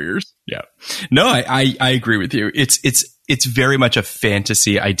exteriors. Yeah. No, I agree with you. It's very much a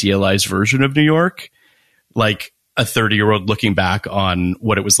fantasy idealized version of New York. Like a 30-year-old looking back on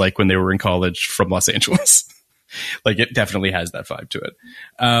what it was like when they were in college from Los Angeles. Like it definitely has that vibe to it.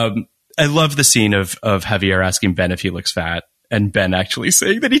 I love the scene of Javier asking Ben if he looks fat and Ben actually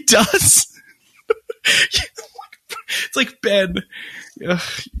saying that he does. It's like, Ben,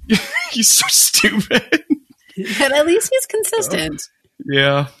 he's so stupid. But at least he's consistent.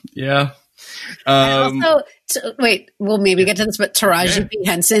 Yeah. Also, wait, we'll maybe get to this, but Taraji P.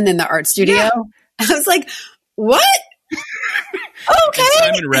 Henson in the art studio. Yeah. I was like, what? Okay.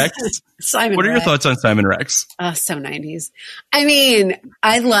 Simon Rex. What are your thoughts on Simon Rex? So 90s. I mean,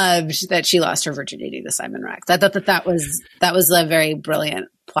 I loved that she lost her virginity to Simon Rex. I thought that was a very brilliant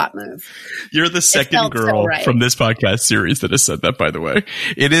plot move. You're the second girl from this podcast series that has said that, by the way.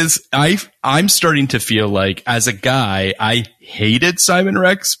 It is, I'm starting to feel like as a guy, I hated Simon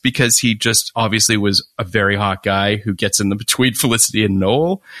Rex because he just obviously was a very hot guy who gets in the between Felicity and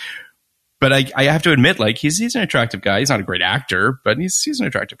Noel. But I have to admit, like, he's an attractive guy. He's not a great actor, but he's an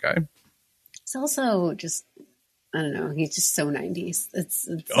attractive guy. It's also just, I don't know. He's just so 90s. It's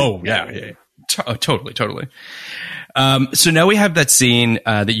yeah. Totally. So now we have that scene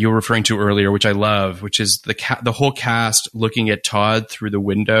that you were referring to earlier, which I love, which is the whole cast looking at Todd through the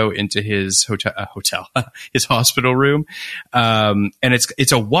window into his hotel, his hospital room. And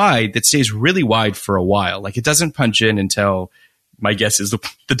it's a wide that stays really wide for a while. Like it doesn't punch in until, my guess is the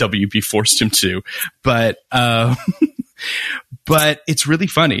WB forced him to, but it's really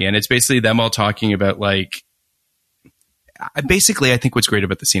funny. And it's basically them all talking about like, basically, I think what's great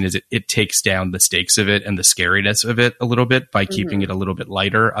about the scene is it takes down the stakes of it and the scariness of it a little bit by keeping it a little bit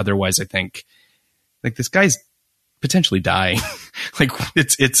lighter. Otherwise, I think like this guy's potentially dying. Like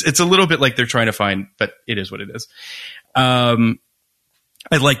it's a little bit like they're trying to find, but it is what it is.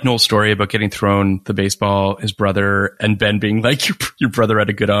 I like Noel's story about getting thrown the baseball, his brother, and Ben being like, your brother had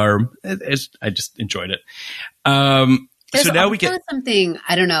a good arm. I just enjoyed it. So now we get something,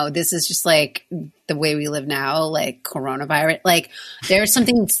 I don't know, this is just like the way we live now, like coronavirus. Like there was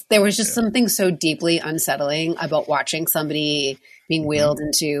just something so deeply unsettling about watching somebody being wheeled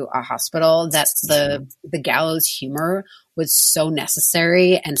into a hospital that the gallows humor was so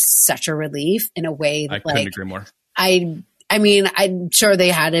necessary and such a relief in a way that, I couldn't agree more. I mean, I'm sure they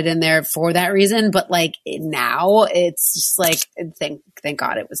had it in there for that reason, but like now it's just like, thank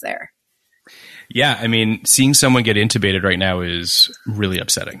God it was there. Yeah. I mean, seeing someone get intubated right now is really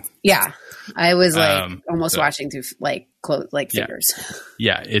upsetting. Yeah. I was like almost watching through like fingers.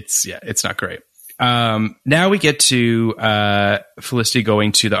 Yeah. It's not great. Now we get to Felicity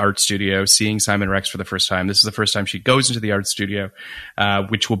going to the art studio, seeing Simon Rex for the first time. This is the first time she goes into the art studio,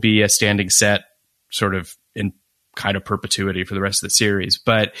 which will be a standing set sort of in kind of perpetuity for the rest of the series.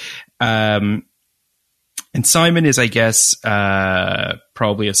 But, and Simon is, I guess,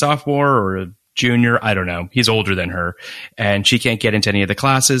 probably a sophomore or a junior. I don't know. He's older than her and she can't get into any of the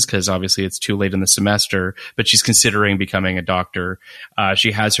classes because obviously it's too late in the semester, but she's considering becoming a doctor.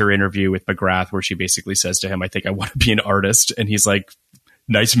 She has her interview with McGrath where she basically says to him, I think I want to be an artist. And he's like,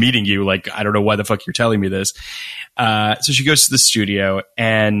 nice meeting you. Like, I don't know why the fuck you're telling me this. So she goes to the studio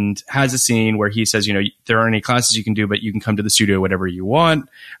and has a scene where he says, you know, there aren't any classes you can do, but you can come to the studio whenever you want.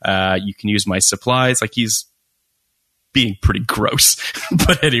 You can use my supplies. Like he's being pretty gross.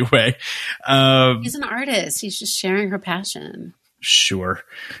 But anyway. He's an artist. He's just sharing her passion. Sure.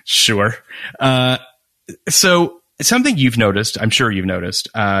 So something you've noticed, I'm sure you've noticed,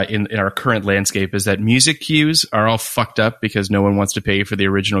 in our current landscape is that music cues are all fucked up because no one wants to pay for the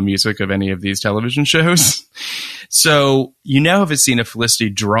original music of any of these television shows. So you now have a scene of Felicity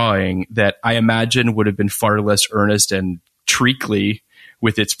drawing that I imagine would have been far less earnest and treacly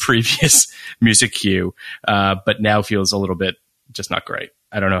with its previous music cue, but now feels a little bit just not great.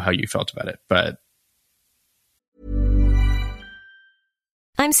 I don't know how you felt about it, but...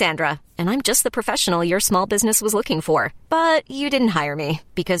 I'm Sandra, and I'm just the professional your small business was looking for. But you didn't hire me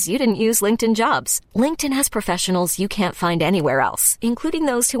because you didn't use LinkedIn Jobs. LinkedIn has professionals you can't find anywhere else, including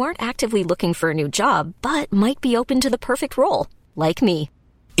those who aren't actively looking for a new job, but might be open to the perfect role, like me.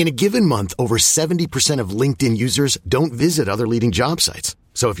 In a given month, over 70% of LinkedIn users don't visit other leading job sites.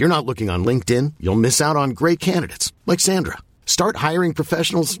 So if you're not looking on LinkedIn, you'll miss out on great candidates like Sandra. Start hiring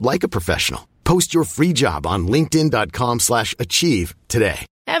professionals like a professional. Post your free job on linkedin.com/achieve today.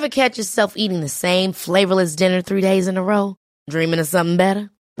 Ever catch yourself eating the same flavorless dinner 3 days in a row? Dreaming of something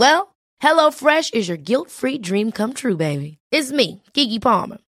better? Well, HelloFresh is your guilt-free dream come true, baby. It's me, Keke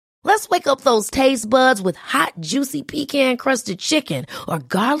Palmer. Let's wake up those taste buds with hot, juicy pecan-crusted chicken or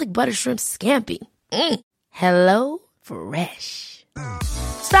garlic butter shrimp scampi. Hello Fresh.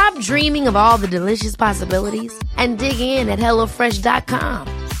 Stop dreaming of all the delicious possibilities and dig in at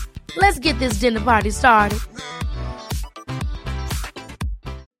HelloFresh.com. Let's get this dinner party started.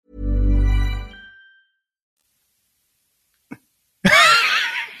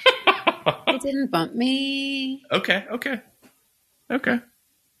 It didn't bump me. Okay.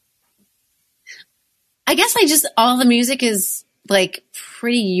 I guess all the music is like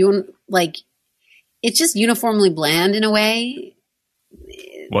pretty, it's just uniformly bland in a way.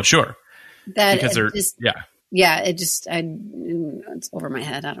 Well, sure. That because they're, it's over my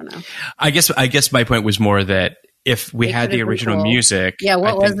head. I don't know. I guess my point was more that if we had the original music. Yeah.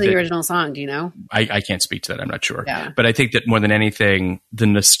 What was the original song? Do you know? I can't speak to that. I'm not sure. Yeah. But I think that more than anything, the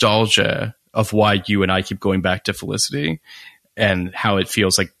nostalgia of why you and I keep going back to Felicity and how it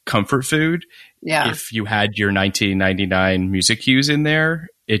feels like comfort food. Yeah. If you had your 1999 music cues in there,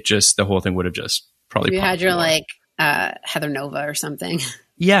 the whole thing would have just probably. You had your Heather Nova or something.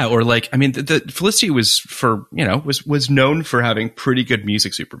 Yeah, or the Felicity was was known for having pretty good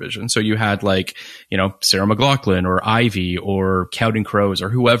music supervision. So you had Sarah McLachlan or Ivy or Counting Crows or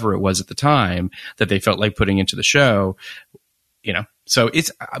whoever it was at the time that they felt like putting into the show. So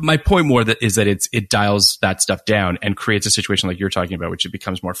it's my point more is that it dials that stuff down and creates a situation like you're talking about, which it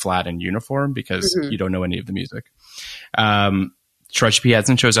becomes more flat and uniform because you don't know any of the music. Taraji P.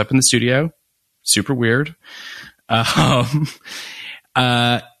 Henson shows up in the studio. Super weird. I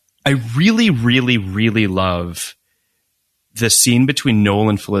really, really, really love the scene between Noel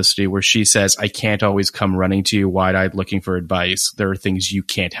and Felicity where she says, I can't always come running to you wide-eyed looking for advice. There are things you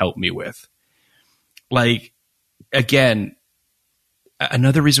can't help me with. Again,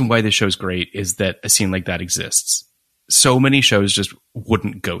 another reason why this show's great is that a scene like that exists. So many shows just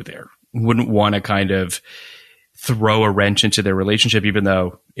wouldn't go there, wouldn't want to kind of throw a wrench into their relationship, even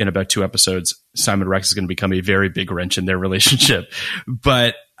though in about 2 episodes, Simon Rex is going to become a very big wrench in their relationship.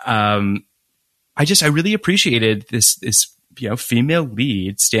 But I really appreciated this female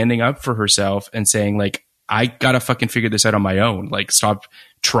lead standing up for herself and saying I got to fucking figure this out on my own. Stop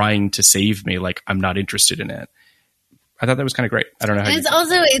trying to save me. I'm not interested in it. I thought that was kind of great. I don't know how.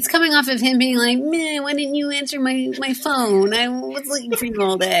 It's coming off of him being like, man, why didn't you answer my phone? I was looking for you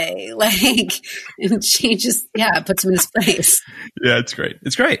all day. And she just, puts him in his place. Yeah, it's great.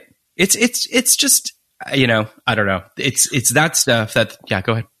 It's great. It's just, I don't know. It's that stuff that,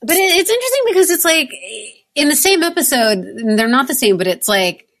 go ahead. But it's interesting because it's in the same episode, they're not the same, but it's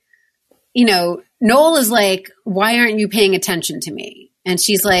Noel is why aren't you paying attention to me? And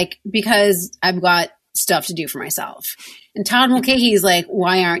she's because I've got stuff to do for myself. And Todd Mulcahy is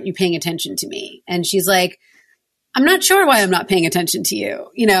why aren't you paying attention to me? And she's I'm not sure why I'm not paying attention to you,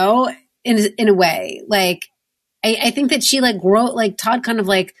 in a way. I think that she Todd kind of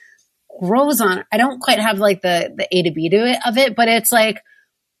grows on. I don't quite have the A to B to it of it, but it's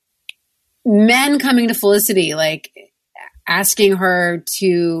men coming to Felicity, asking her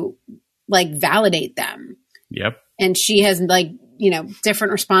to validate them. Yep. And she has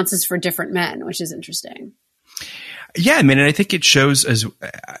different responses for different men, which is interesting. Yeah, I mean, and I think it shows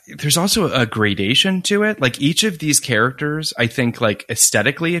there's also a gradation to it. Each of these characters, I think,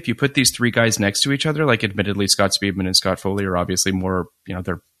 aesthetically, if you put these 3 guys next to each other, admittedly, Scott Speedman and Scott Foley are obviously more,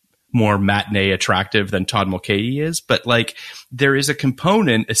 they're more matinee attractive than Todd Mulcahy is. But there is a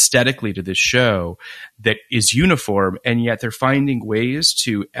component aesthetically to this show that is uniform, and yet they're finding ways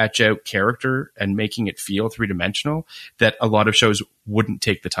to etch out character and making it feel 3-dimensional that a lot of shows wouldn't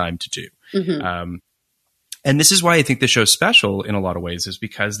take the time to do. Mm-hmm. And this is why I think the show's special in a lot of ways, is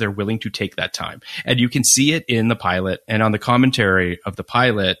because they're willing to take that time. And you can see it in the pilot, and on the commentary of the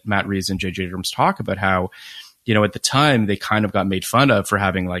pilot, Matt Reeves and J.J. Abrams talk about how, at the time they kind of got made fun of for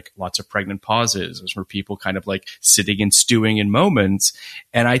having lots of pregnant pauses, where people kind of sitting and stewing in moments.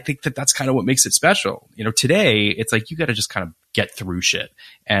 And I think that that's kind of what makes it special. Today it's you got to just kind of get through shit,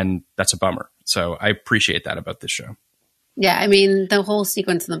 and that's a bummer. So I appreciate that about this show. Yeah, I mean, the whole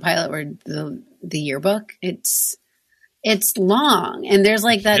sequence in the pilot where the yearbook, it's long, and there's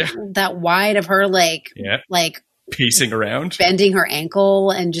that wide of her pacing around, bending her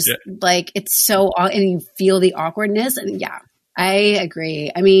ankle, and just it's so, and you feel the awkwardness. And I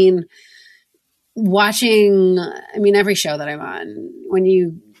agree. I mean, every show that I'm on, when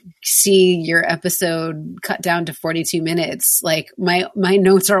you see your episode cut down to 42 minutes, my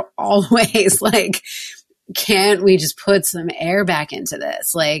notes are always can't we just put some air back into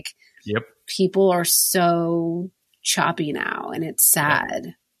this? Yep. People are so choppy now, and it's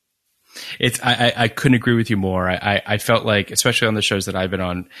sad. I couldn't agree with you more. I felt like, especially on the shows that I've been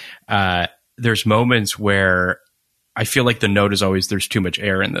on, there's moments where I feel like the note is always, there's too much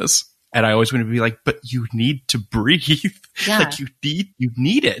air in this. And I always want to be like, but you need to breathe. Yeah. Like you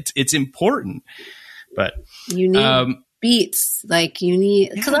need it. It's important. But you need beats. Like you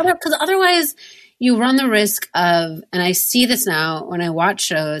need, because otherwise you run the risk of, and I see this now when I watch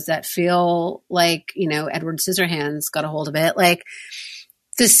shows that feel like, Edward Scissorhands got a hold of it. Like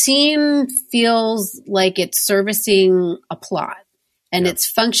the scene feels like it's servicing a plot, and its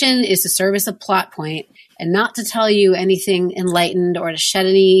function is to service a plot point and not to tell you anything enlightened or to shed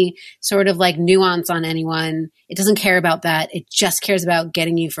any sort of like nuance on anyone. It doesn't care about that. It just cares about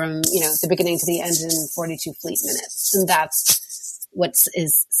getting you from, the beginning to the end in 42 fleet minutes. And that's what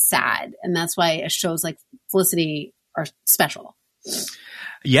is sad. And that's why shows like Felicity are special.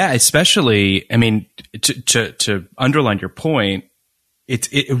 Yeah, especially, I mean, to underline your point,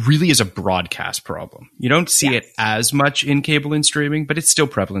 it really is a broadcast problem. You don't see it as much in cable and streaming, but it's still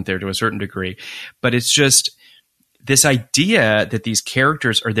prevalent there to a certain degree. But it's just this idea that these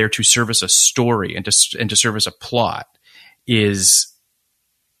characters are there to service a story and to service a plot is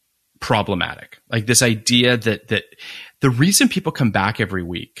problematic. Like this idea that the reason people come back every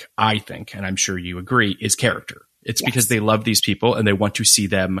week, I think, and I'm sure you agree, is character. It's because they love these people and they want to see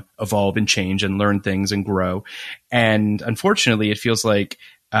them evolve and change and learn things and grow. And unfortunately, it feels like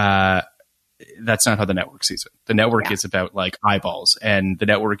that's not how the network sees it. The network is about like eyeballs, and the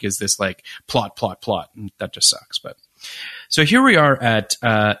network is this like plot. And that just sucks. But so here we are at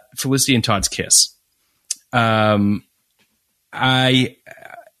Felicity and Todd's kiss. I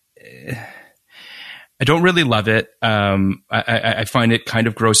don't really love it. I find it kind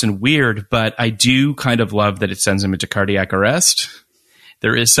of gross and weird, but I do kind of love that it sends him into cardiac arrest.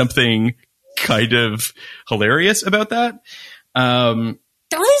 There is something kind of hilarious about that. There are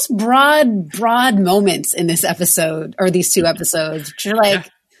these broad moments in this episode, or these two episodes, which are like,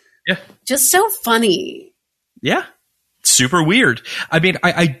 just so funny. Yeah. Super weird. I mean,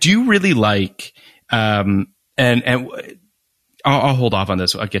 I do really like, and I'll hold off on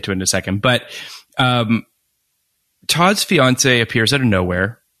this. I'll get to it in a second, but Todd's fiance appears out of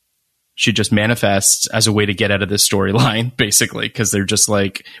nowhere. She just manifests as a way to get out of this storyline, basically, because they're just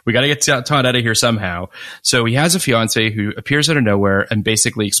like, we got to get Todd out of here somehow. So he has a fiance who appears out of nowhere and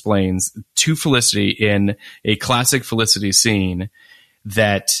basically explains to Felicity in a classic Felicity scene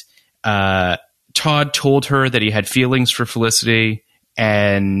that Todd told her that he had feelings for Felicity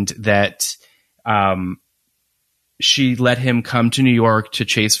and that she let him come to New York to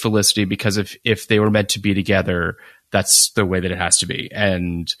chase Felicity because if they were meant to be together, that's the way that it has to be.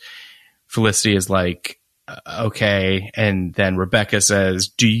 And Felicity is like, okay. And then Rebecca says,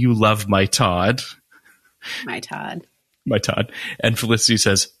 do you love my Todd? My Todd. And Felicity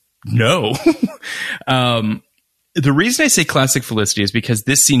says, no. The reason I say classic Felicity is because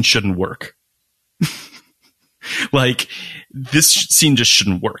this scene shouldn't work. Like, this scene just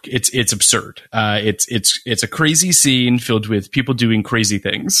shouldn't work. It's absurd. It's a crazy scene filled with people doing crazy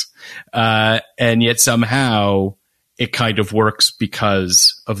things. And yet somehow it kind of works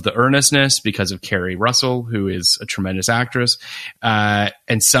because of the earnestness, because of Carrie Russell, who is a tremendous actress.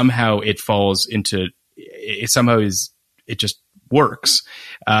 And somehow it falls into, it just works.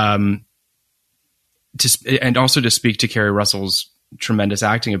 And also to speak to Carrie Russell's tremendous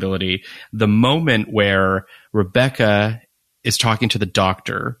acting ability, the moment where Rebecca is talking to the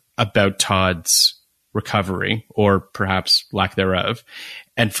doctor about Todd's recovery, or perhaps lack thereof,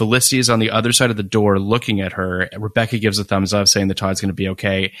 and Felicity is on the other side of the door looking at her, Rebecca gives a thumbs up saying that Todd's going to be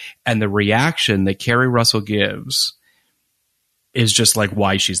okay, and the reaction that Carrie Russell gives is just like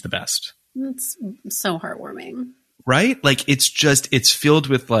why she's the best. It's so heartwarming, right? Like it's filled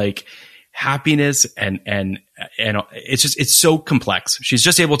with like happiness and it's so complex. She's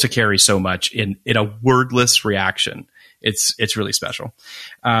just able to carry so much in a wordless reaction. It's really special.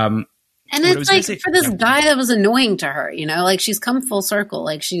 And it's like for this guy that was annoying to her, like she's come full circle.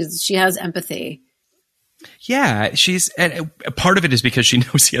 Like she has empathy. Yeah, and part of it is because she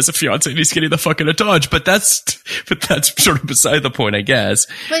knows he has a fiance and he's getting the fuck out of Dodge, but that's sort of beside the point, I guess.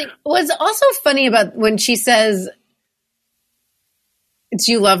 But what's also funny about when she says,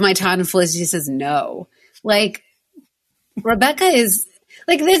 do you love my Todd? And Felicity says no. Like, Rebecca is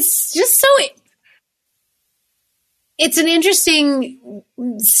like, it's just so, it's an interesting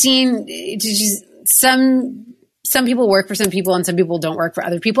scene. Some people work for some people and some people don't work for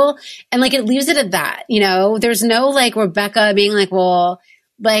other people. And like, it leaves it at that, there's no like Rebecca being like, well,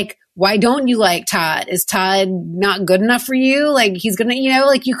 like why don't you like Todd? Is Todd not good enough for you? Like he's gonna,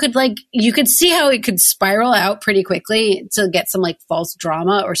 you could see how it could spiral out pretty quickly to get some like false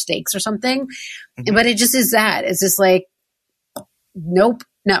drama or stakes or something. Mm-hmm. But it just is that. It's just like, nope,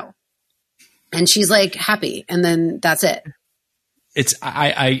 no. And she's like happy, and then that's it.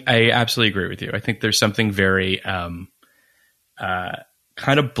 I absolutely agree with you. I think there's something very kind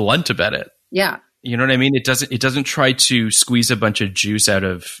of blunt about it. Yeah. You know what I mean? It doesn't try to squeeze a bunch of juice out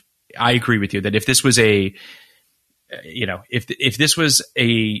of. I agree with you that if this was if this was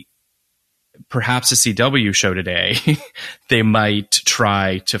perhaps a CW show today, they might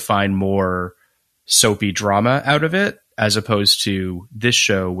try to find more soapy drama out of it, as opposed to this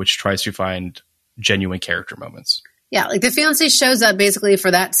show, which tries to find genuine character moments. Yeah, like the fiancé shows up basically for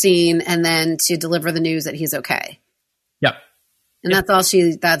that scene and then to deliver the news that he's okay. Yep. And that's all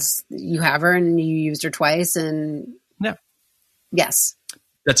you have her and you used her twice and yeah. Yes.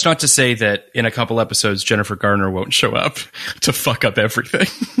 That's not to say that in a couple episodes Jennifer Garner won't show up to fuck up everything.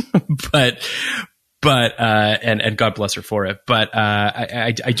 but God bless her for it. But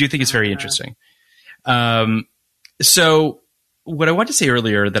I do think it's very interesting. So what I wanted to say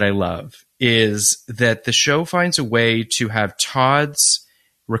earlier that I love is that the show finds a way to have Todd's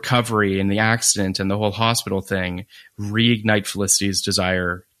recovery and the accident and the whole hospital thing reignite Felicity's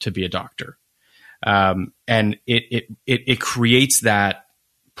desire to be a doctor. And it creates that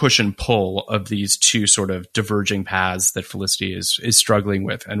push and pull of these two sort of diverging paths that Felicity is struggling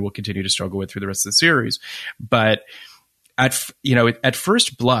with and will continue to struggle with through the rest of the series. But at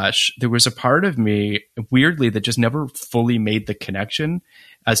first blush, there was a part of me weirdly that just never fully made the connection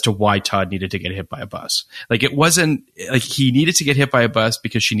as to why Todd needed to get hit by a bus. Like it wasn't like he needed to get hit by a bus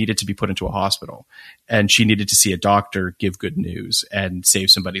because she needed to be put into a hospital and she needed to see a doctor give good news and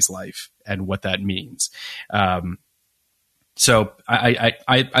save somebody's life and what that means. So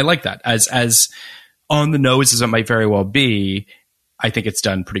I like that as on the nose as it might very well be. I think it's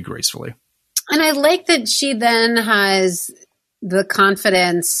done pretty gracefully. And I like that she then has the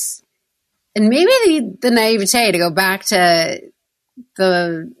confidence and maybe the naivete to go back to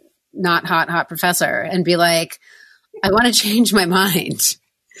the not hot professor and be like, I want to change my mind.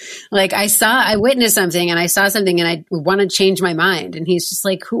 Like I witnessed something and I saw something and I want to change my mind. And he's just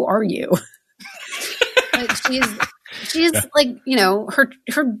like, who are you? But she's like,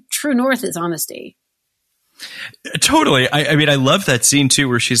 her true north is honesty. Totally. I mean, I love that scene too,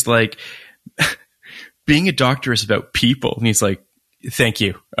 where she's like, being a doctor is about people. And he's like, thank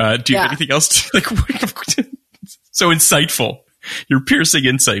you. Do you have anything else? So insightful. Your piercing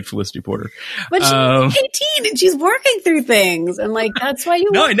insight, Felicity Porter. But she's 18 and she's working through things. And like, that's why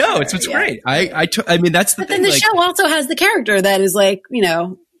you No, I know. It's great. I mean, that's the thing. But thing. then the show also has the character that is like,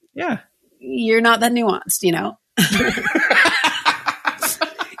 yeah, you're not that nuanced,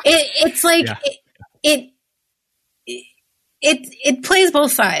 It's like, it plays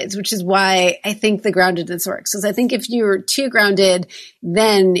both sides, which is why I think the groundedness works. Because I think if you're too grounded,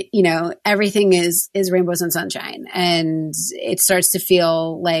 then, everything is rainbows and sunshine. And it starts to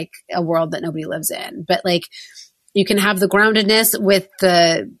feel like a world that nobody lives in. But like, you can have the groundedness with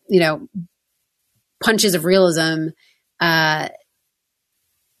the, punches of realism. And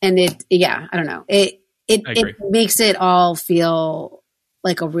I don't know. It makes it all feel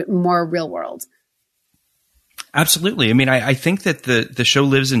like a more real world. Absolutely. I mean, I think that the show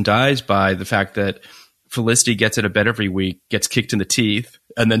lives and dies by the fact that Felicity gets out of bed every week, gets kicked in the teeth,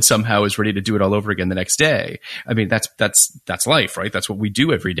 and then somehow is ready to do it all over again the next day. I mean, that's life, right? That's what we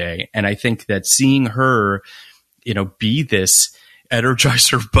do every day. And I think that seeing her, be this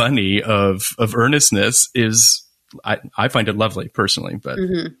Energizer bunny of earnestness is, I find it lovely personally, but,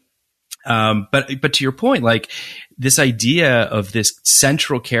 but to your point, like this idea of this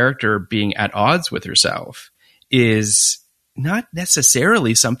central character being at odds with herself is not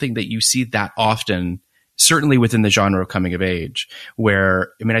necessarily something that you see that often, certainly within the genre of coming of age,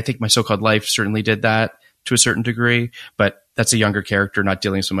 where, I mean, I think My So-Called Life certainly did that to a certain degree, but that's a younger character not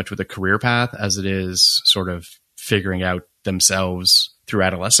dealing so much with a career path as it is sort of figuring out themselves through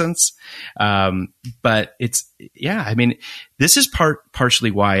adolescence. But it's, I mean, this is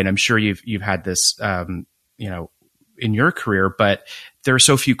partially why, and I'm sure you've had this, in your career, but there are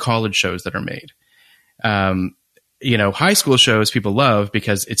so few college shows that are made. High school shows people love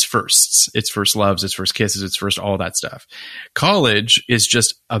because it's firsts, it's first loves, it's first kisses, it's first all that stuff. College is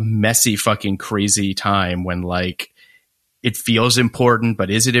just a messy fucking crazy time when like it feels important,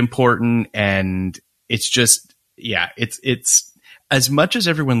 but is it important? And it's just, it's as much as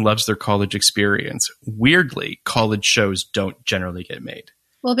everyone loves their college experience, weirdly, college shows don't generally get made.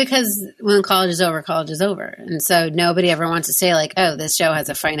 Well, because when college is over, and so nobody ever wants to say like, "Oh, this show has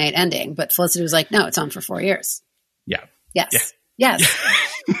a finite ending." But Felicity was like, "No, it's on for 4 years." Yeah. Yes. Yeah. Yes.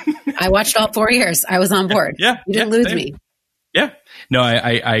 Yeah. I watched all 4 years. I was on board. Yeah. You didn't lose me. Yeah. No,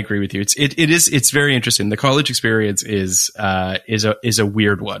 I agree with you. It's very interesting. The college experience is a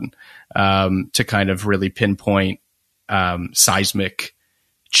weird one, to kind of really pinpoint, seismic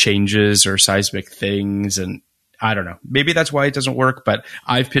changes or seismic things. And I don't know, maybe that's why it doesn't work, but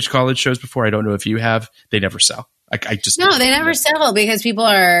I've pitched college shows before. I don't know if you have. They never sell. No, they never sell because people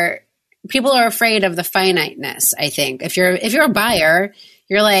are afraid of the finiteness. I think if you're a buyer,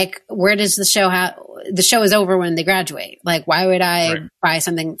 you're like, where does the show the show is over when they graduate. Like, why would I buy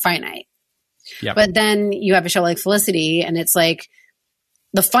something finite? Yep. But then you have a show like Felicity and it's like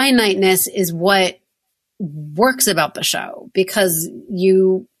the finiteness is what works about the show because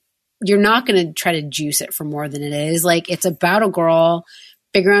you're not going to try to juice it for more than it is. Like, it's about a girl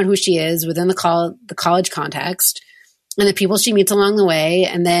figuring out who she is within the college context and the people she meets along the way.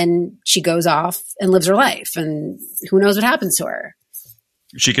 And then she goes off and lives her life and who knows what happens to her.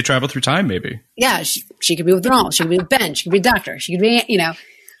 She could travel through time, maybe. Yeah, she could be with Ronald. She could be with Ben. She could be a doctor. She could be,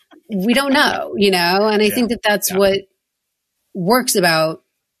 we don't know, And I think that's what works about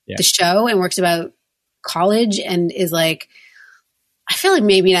the show and works about college and is like, I feel like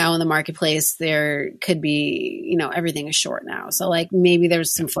maybe now in the marketplace there could be, everything is short now. So like maybe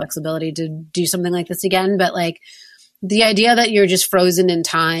there's some flexibility to do something like this again. But like the idea that you're just frozen in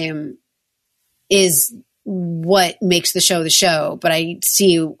time is what makes the show, but I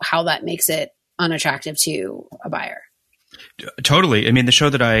see how that makes it unattractive to a buyer. Totally. I mean, the show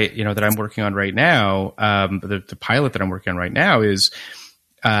that that I'm working on right now, the pilot that I'm working on right now is,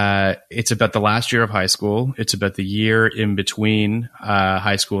 it's about the last year of high school. It's about the year in between,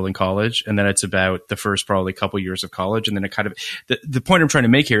 high school and college. And then it's about the first probably couple years of college. And then it kind of, the point I'm trying to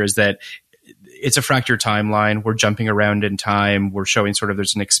make here is that it's a fractured timeline. We're jumping around in time. We're showing sort of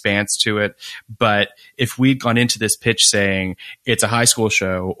there's an expanse to it. But if we'd gone into this pitch saying it's a high school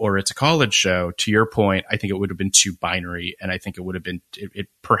show or it's a college show, to your point, I think it would have been too binary. And I think it would have been, it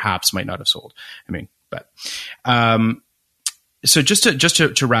perhaps might not have sold. I mean, but, so just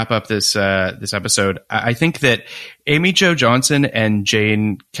to wrap up this episode, I think that Amy Jo Johnson and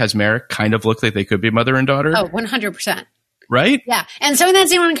Jane Kaczmarek kind of look like they could be mother and daughter. Oh, 100%. Right? Yeah. And so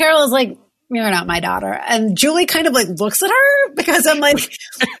Nancy and Carol is like, you're not my daughter. And Julie kind of like looks at her because I'm like,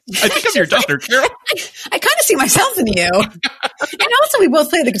 I think I'm your daughter, Carol. I kind of see myself in you. And also we both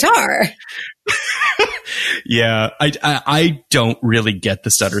play the guitar. Yeah. I don't really get the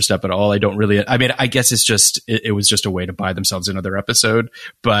stutter step at all. I mean, I guess it's just, it was just a way to buy themselves another episode,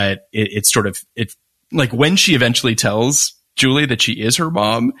 but it's like when she eventually tells Julie that she is her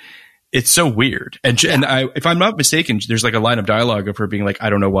mom, it's so weird. And if I'm not mistaken, there's like a line of dialogue of her being like, I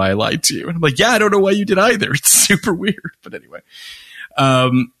don't know why I lied to you. And I'm like, yeah, I don't know why you did either. It's super weird. But anyway.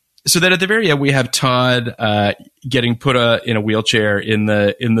 So then at the very end, we have Todd, getting put in a wheelchair in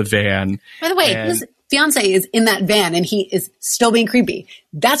the van. By the way, his fiance is in that van and he is still being creepy.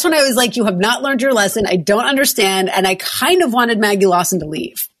 That's when I was like, you have not learned your lesson. I don't understand. And I kind of wanted Maggie Lawson to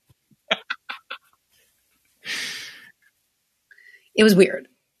leave. It was weird.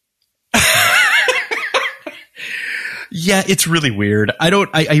 Yeah, it's really weird.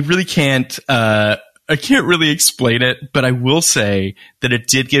 I really can't, I can't really explain it, but I will say that it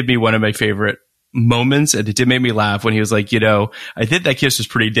did give me one of my favorite moments and it did make me laugh when he was like, I think that kiss was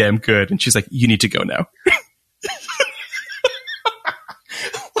pretty damn good. And she's like, you need to go now.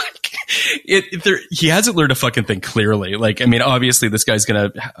 He hasn't learned a fucking thing clearly. Like, I mean, obviously this guy's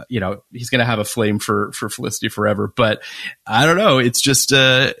gonna, he's gonna have a flame for Felicity forever, but I don't know. It's just,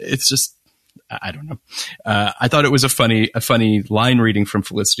 I don't know. I thought it was a funny line reading from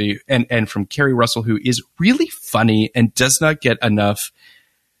Felicity and from Kerry Russell, who is really funny and does not get enough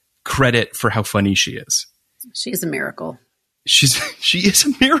credit for how funny she is. She's a miracle. She is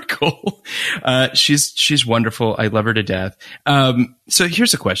a miracle. She's wonderful. I love her to death. So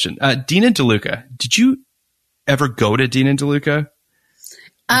here's a question. Dean and DeLuca, did you ever go to Dean and DeLuca?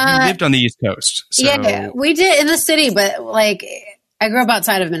 You lived on the East Coast. So. Yeah, we did in the city, but like, I grew up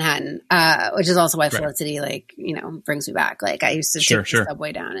outside of Manhattan, which is also why Felicity, brings me back. Like, I used to take the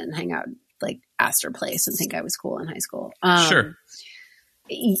subway down and hang out, like, Astor Place and think I was cool in high school. Sure.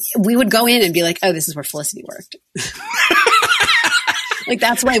 We would go in and be like, oh, this is where Felicity worked. Like,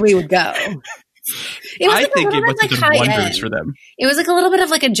 that's why we would go. I think it must have done wonders for them. It was like a little bit of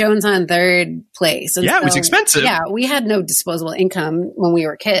like a Jones on Third place. And it was expensive. Yeah, we had no disposable income when we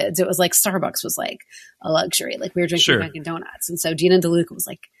were kids. It was like Starbucks was like a luxury. Like we were drinking Dunkin' Donuts. And so Dean and DeLuca was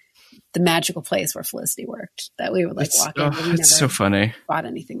like the magical place where Felicity worked that we would like walk in. Oh, it's so funny. Bought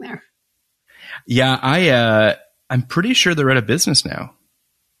anything there. Yeah, I'm pretty sure they're out of business now.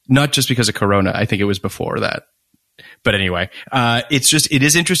 Not just because of Corona. I think it was before that. But anyway, it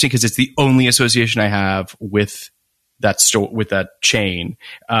is interesting because it's the only association I have with that store, with that chain.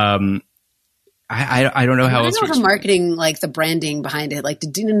 I don't know how else. I don't know the marketing, like the branding behind it. Like,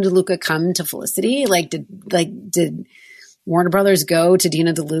 did Dina DeLuca come to Felicity? Did Warner Brothers go to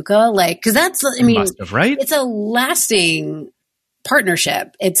Dina DeLuca? Like, because that's, I mean, must have, right? It's a lasting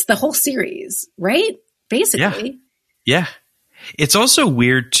partnership. It's the whole series, right? Basically. Yeah. It's also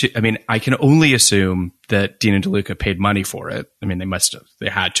weird I can only assume that Dina DeLuca paid money for it. I mean, they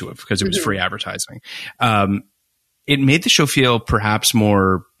had to have, because it was free advertising. It made the show feel perhaps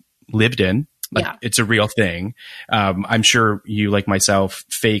more lived in. Like it's a real thing. I'm sure you, like myself,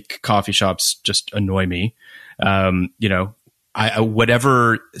 fake coffee shops just annoy me.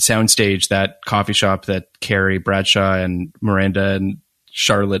 Whatever soundstage that coffee shop that Carrie Bradshaw and Miranda and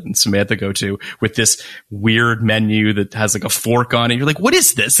Charlotte and Samantha go to with this weird menu that has like a fork on it. You're like, what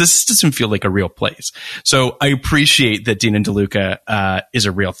is this? This doesn't feel like a real place. So I appreciate that Dina DeLuca is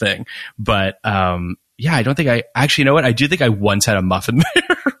a real thing. But I don't think you know what? I do think I once had a muffin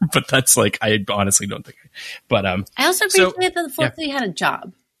there, but that's like, I honestly don't think. But I also appreciate that Felicity had a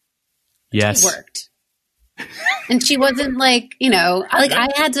job. Yes. She worked. And she wasn't like, I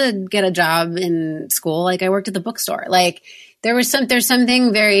had to get a job in school. Like I worked at the bookstore. Like there's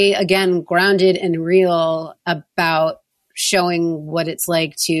something very, again, grounded and real about showing what it's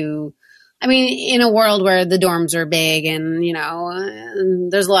like to, in a world where the dorms are big and,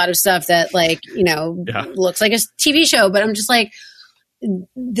 there's a lot of stuff that looks like a TV show, but I'm just like,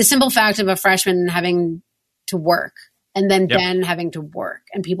 the simple fact of a freshman having to work and then Ben having to work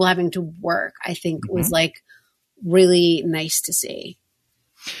and people having to work, I think was like really nice to see.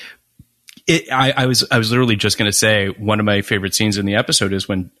 I was literally just going to say one of my favorite scenes in the episode is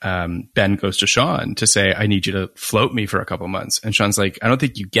when Ben goes to Sean to say, I need you to float me for a couple months. And Sean's like, I don't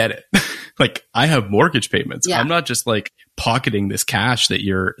think you get it. Like I have mortgage payments. Yeah. I'm not just like pocketing this cash that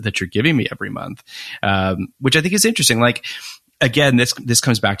you're giving me every month. Which I think is interesting. Like, again, this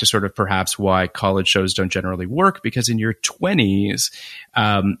comes back to sort of perhaps why college shows don't generally work, because in your 20s,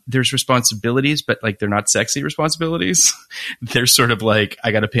 there's responsibilities, but like they're not sexy responsibilities. They're sort of like,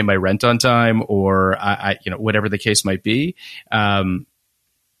 I got to pay my rent on time, or I whatever the case might be.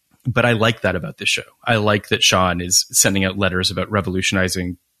 But I like that about this show. I like that Sean is sending out letters about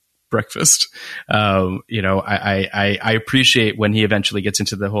revolutionizing breakfast. I appreciate when he eventually gets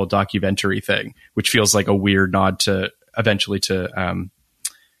into the whole documentary thing, which feels like a weird nod to eventually to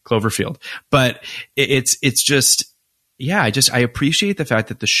Cloverfield. But it's just, I appreciate the fact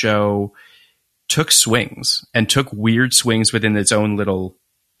that the show took swings and took weird swings within its own little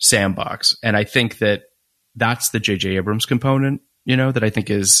sandbox. And I think that that's the J.J. Abrams component, that I think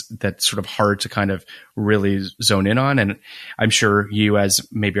that's sort of hard to kind of really zone in on. And I'm sure you, as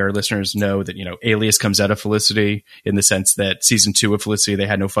maybe our listeners, know that, Alias comes out of Felicity, in the sense that season 2 of Felicity, they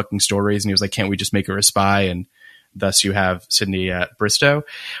had no fucking stories. And he was like, can't we just make her a spy? And thus you have Sydney Bristow.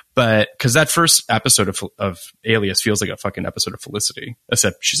 But because that first episode of Alias feels like a fucking episode of Felicity,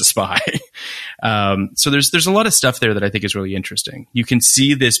 except she's a spy. So there's a lot of stuff there that I think is really interesting. You can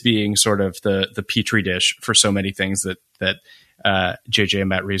see this being sort of the petri dish for so many things that JJ and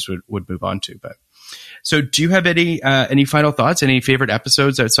Matt Reeves would move on to. But so do you have any final thoughts, any favorite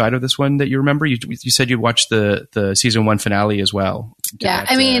episodes outside of this one that you remember? You said you watched the season 1 finale as well.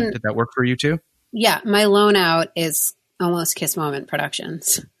 Did that work for you too? Yeah, my loan out is Almost Kiss Moment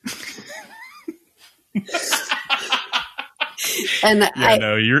Productions. And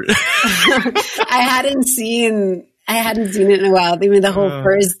you're I hadn't seen it in a while. I mean, the whole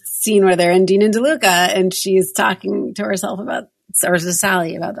first scene where they're in Dina DeLuca and she's talking to herself or to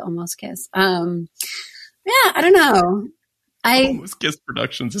Sally about the Almost Kiss. I don't know. Almost Kiss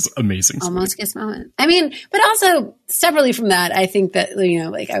Productions is amazing. Almost Kiss Moment. I mean, but also separately from that, I think that,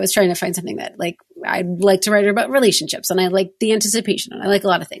 I was trying to find something that I'd like to write about relationships, and I like the anticipation, and I like a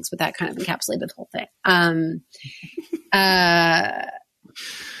lot of things, but that kind of encapsulated the whole thing. I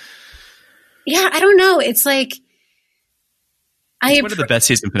don't know. It's like, it's one of the best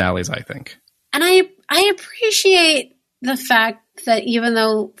season finales, I think. And I appreciate the fact that even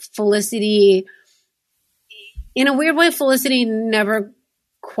though Felicity, in a weird way, Felicity never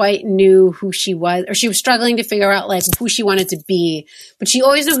quite knew who she was, or she was struggling to figure out who she wanted to be, but she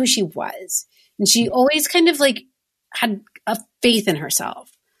always knew who she was. And she always kind of had a faith in herself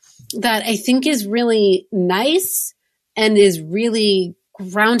that I think is really nice and is really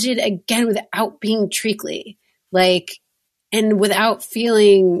grounded, again, without being treacly. and without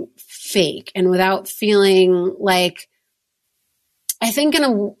feeling fake and without feeling like, I think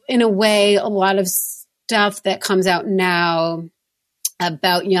in a way, a lot of stuff that comes out now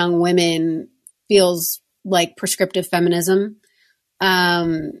about young women feels like prescriptive feminism,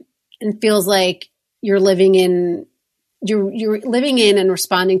 and feels like you're living in and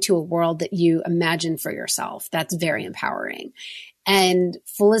responding to a world that you imagine for yourself. That's very empowering. And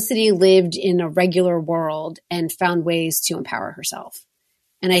Felicity lived in a regular world and found ways to empower herself.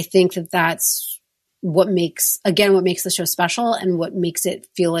 And I think that that's what makes the show special, and what makes it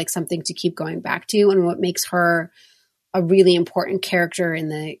feel like something to keep going back to, and what makes her a really important character in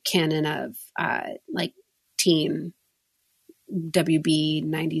the canon of like teen WB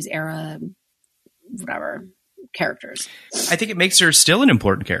 90s era, whatever characters. I think it makes her still an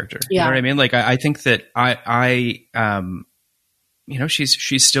important character. You know what I mean? Like, I think that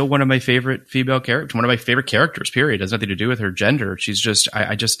she's still one of my favorite female characters, one of my favorite characters, period. It has nothing to do with her gender. She's just,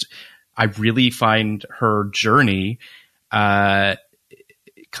 I really find her journey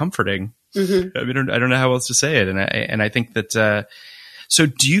comforting. Mm-hmm. I mean, I don't know how else to say it. And I think that, so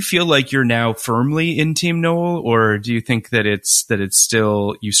do you feel like you're now firmly in Team Noel, or do you think that it's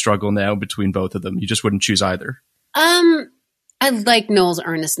still, you struggle now between both of them? You just wouldn't choose either? I like Noel's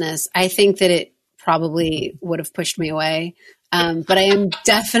earnestness. I think that it probably would have pushed me away. But I am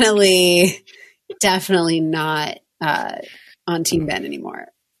definitely not on Team Ben anymore.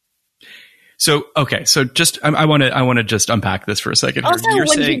 So, okay. So just, I want to just unpack this for a second. Also,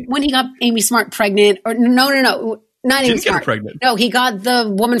 when he got Amy Smart pregnant, or no, not Amy Smart. Pregnant. No, he got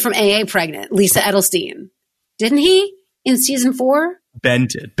the woman from AA pregnant, Lisa Edelstein. Didn't he in season 4? Ben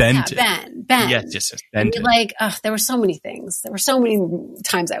did. Ben. Yes. Ben did. Like, there were so many things. There were so many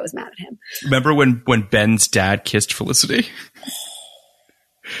times I was mad at him. Remember when Ben's dad kissed Felicity?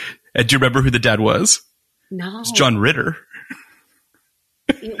 And do you remember who the dad was? No. It was John Ritter.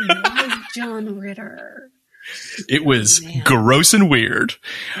 It was John Ritter. It was gross and weird.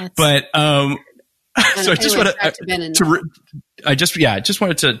 So I just want just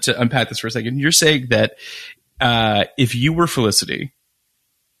wanted to unpack this for a second. You're saying that if you were Felicity,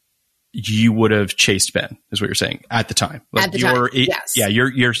 you would have chased Ben, is what you're saying at the time. Like at the time, yes. Yeah,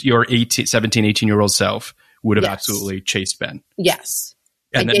 your 17, 18-year-old self would have absolutely chased Ben. Yes.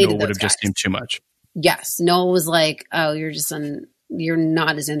 And then Noel would have just seemed too much. Yes. Noel was like, oh, you're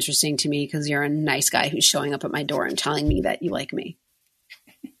not as interesting to me because you're a nice guy who's showing up at my door and telling me that you like me.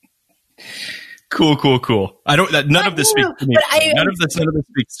 Cool. None of this speaks to me. None of this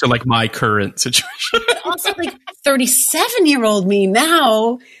speaks to like my current situation. But also, like 37-year-old me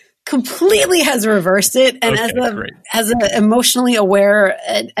now completely has reversed it, and as an emotionally aware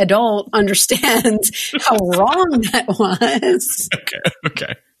adult, understands how wrong that was.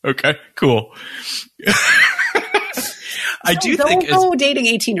 Okay. Cool. I do think don't go dating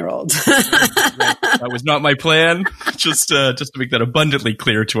 18-year-olds. That was not my plan. Just to make that abundantly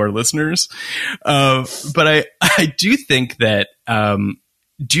clear to our listeners. But I do think that.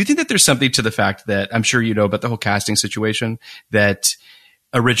 Do you think that there's something to the fact that I'm sure you know about the whole casting situation, that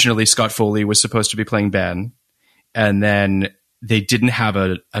originally Scott Foley was supposed to be playing Ben, and then they didn't have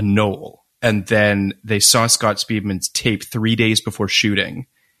a Noel, and then they saw Scott Speedman's tape 3 days before shooting,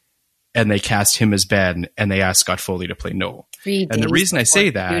 and they cast him as Ben, and they asked Scott Foley to play Noel. And the reason I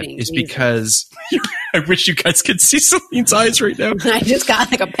say that is because I wish you guys could see Celine's eyes right now. I just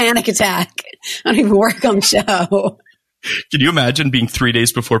got like a panic attack. I don't even work on the show. Can you imagine being 3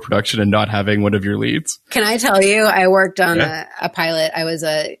 days before production and not having one of your leads? Can I tell you, I worked on a pilot. I was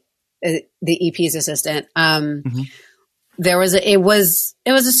the EP's assistant. It was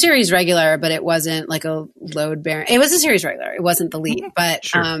a series regular, but it wasn't like a load bearing. It was a series regular. It wasn't the lead, but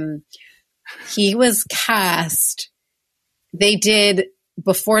he was cast. They did,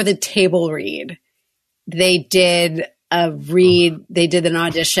 before the table read, they did they did an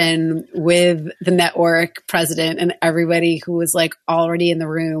audition with the network president and everybody who was like already in the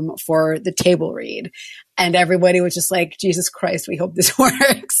room for the table read. And everybody was just like, Jesus Christ, we hope this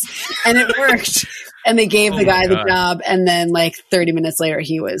works. And it worked. And they gave the guy the job. And then like 30 minutes later,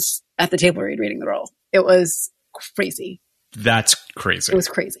 he was at the table read reading the role. It was crazy. That's crazy. It was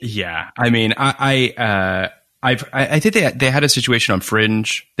crazy. Yeah. I mean, I think they had a situation on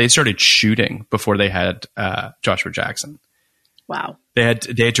Fringe. They started shooting before they had Joshua Jackson. Wow. They had to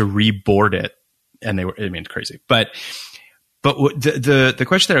reboard it, and it's crazy. But the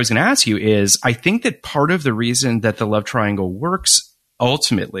question that I was going to ask you is, I think that part of the reason that the love triangle works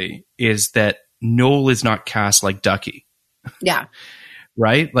ultimately is that Noel is not cast like Ducky. Yeah.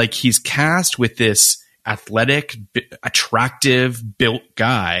 Right? Like, he's cast with this athletic, attractive, built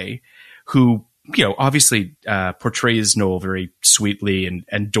guy who obviously portrays Noel very sweetly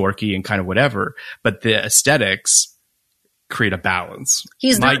and dorky and kind of whatever, but the aesthetics create a balance.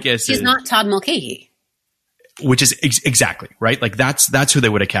 He's not Todd Mulcahy. Which is exactly right. Like that's who they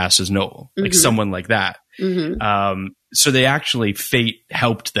would have cast as Noel, like someone like that. So they actually, fate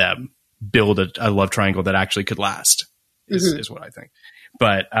helped them build a love triangle that actually could last. Is what I think.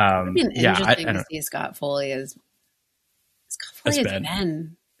 But it'd be interesting to see Scott Foley as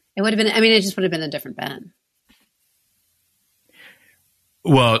Ben. It would have been. I mean, it just would have been a different Ben.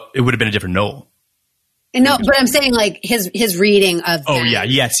 Well, it would have been a different Noel. No, but I'm saying like his reading of. Oh Ben, yeah,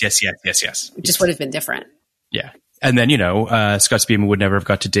 yes. Just would have been different. Yeah. And then, Scott Speedman would never have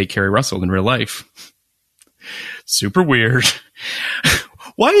got to date Carrie Russell in real life. Super weird.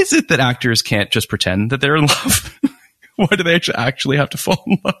 Why is it that actors can't just pretend that they're in love? Why do they actually have to fall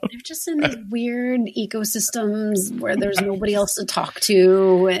in love? They're just in these weird ecosystems where there's nobody else to talk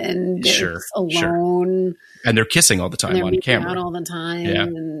to and they're alone. Sure. And they're kissing all the time on camera. Out all the time. Yeah.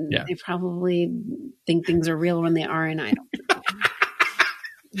 And they probably think things are real when they are, and I don't know.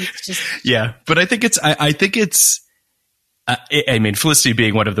 It's just, but I think Felicity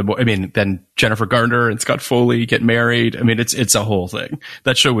being one of the more, then Jennifer Garner and Scott Foley get married. It's a whole thing.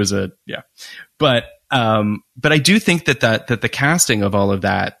 That show was but I do think that the casting of all of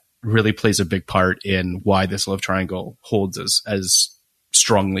that really plays a big part in why this love triangle holds as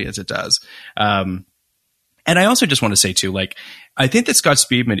strongly as it does. And I also just want to say too, like, I think that Scott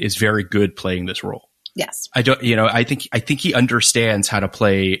Speedman is very good playing this role. Yes. I think he understands how to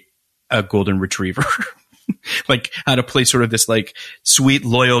play a golden retriever, like how to play sort of this like sweet,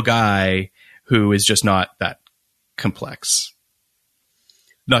 loyal guy who is just not that complex.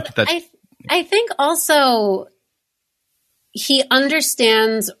 Not that. I think also he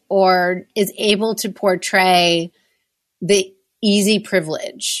understands or is able to portray the easy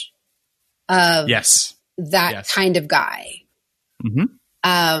privilege of that kind of guy.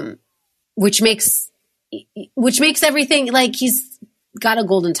 Which makes everything like he's got a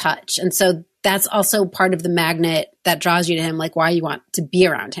golden touch. And so that's also part of the magnet that draws you to him, like why you want to be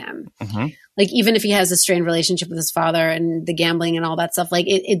around him. Like, even if he has a strained relationship with his father and the gambling and all that stuff, like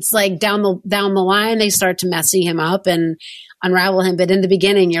it's like down the line, they start to messy him up and unravel him. But in the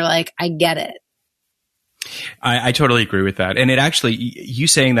beginning, you're like, I get it. I totally agree with that. And it actually, you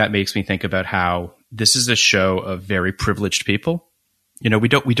saying that makes me think about how this is a show of very privileged people. We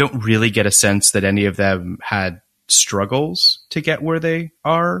don't really get a sense that any of them had struggles to get where they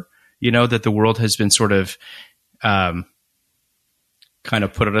are, that the world has been sort of, kind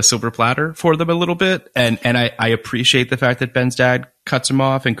of put on a silver platter for them a little bit. And I appreciate the fact that Ben's dad cuts him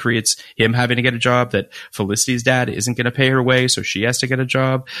off and creates him having to get a job, that Felicity's dad isn't going to pay her way, so she has to get a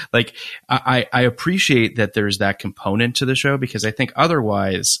job. Like, I appreciate that there's that component to the show, because I think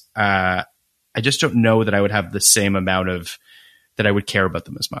otherwise, I just don't know that I would have the same amount of, that I would care about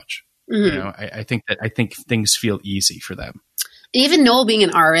them as much. I think things feel easy for them. Even Noel being an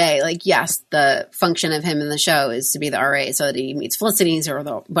RA, like, yes, the function of him in the show is to be the RA so that he meets Felicity,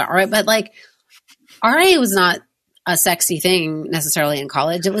 but like, RA was not a sexy thing necessarily in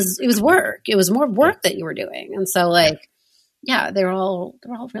college. It was work. It was more work that you were doing. And so like, they're all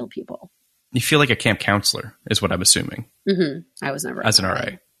real people. You feel like a camp counselor is what I'm assuming. I was never as an RA.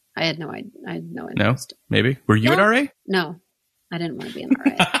 I had no interest. No, maybe. Were you an RA? No, I didn't want to be an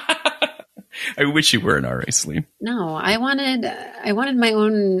RA. I wish you were an RA, Celine. No, I wanted my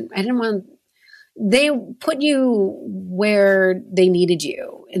own. I didn't want. They put you where they needed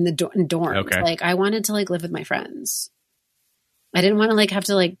you in the dorms. Okay. Like, I wanted to like live with my friends. I didn't want to like have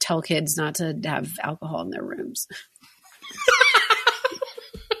to like tell kids not to have alcohol in their rooms.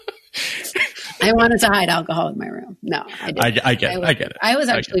 I wanted to hide alcohol in my room. No, I didn't. I get it. I was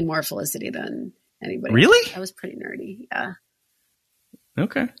actually more Felicity than anybody. Really? I was pretty nerdy. Yeah.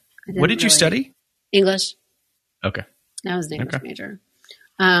 Okay. What did you study? English. Okay. I was an English major.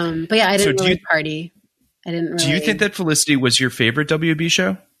 But yeah, I didn't really party. I didn't really. Do you think that Felicity was your favorite WB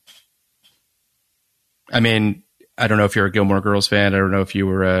show? I mean, I don't know if you're a Gilmore Girls fan. I don't know if you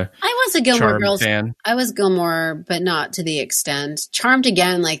were a I was a Gilmore Charmed Girls fan. I was Gilmore, but not to the extent. Charmed,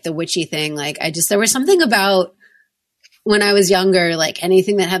 again, like the witchy thing. Like, there was something about when I was younger, like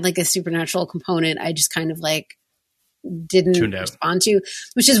anything that had like a supernatural component, I just kind of like didn't respond to,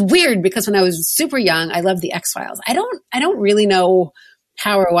 which is weird because when I was super young, I loved the X-Files. I don't really know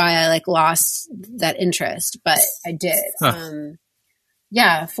how or why I like lost that interest, but I did.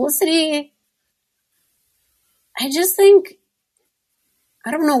 Felicity, I just think,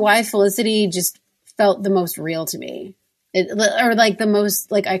 I don't know why Felicity just felt the most real to me. Or like the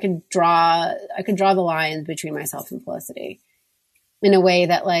most, like I could draw the lines between myself and Felicity. in a way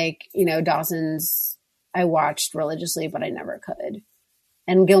that like, you know, Dawson's I watched religiously, but I never could.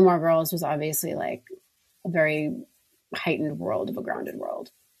 And Gilmore Girls was obviously like a very heightened world of a grounded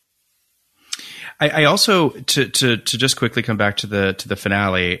world. I also to just quickly come back to the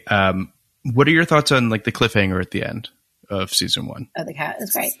finale. What are your thoughts on like the cliffhanger at the end of season 1? Oh, the cat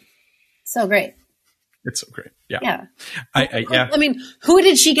is great. So great. It's so great. Yeah. Yeah. I mean, who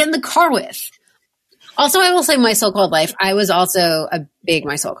did she get in the car with? Also, I will say My So-Called Life. I was also a big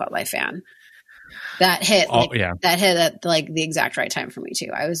My So-Called Life fan. That hit, that hit at like the exact right time for me too.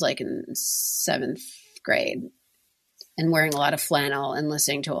 I was like in 7th grade and wearing a lot of flannel and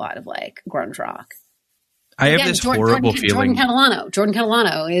listening to a lot of like grunge rock. I have this horrible feeling. Jordan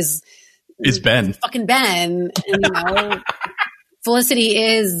Catalano is Ben. Fucking Ben. And, you know, Felicity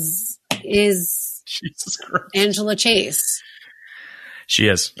is Jesus Christ. Angela Chase. She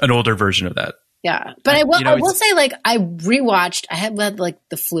is an older version of that. Yeah. But I will say, like, I had like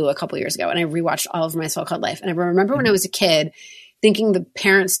the flu a couple years ago and I rewatched all of My So-Called Life. And I remember when I was a kid thinking the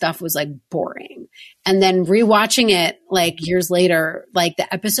parent stuff was like boring. And then rewatching it like years later, like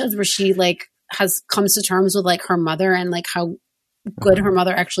the episodes where she like comes to terms with like her mother and like how good her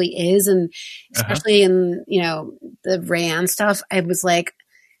mother actually is. And especially in, you know, the Rayanne stuff, I was like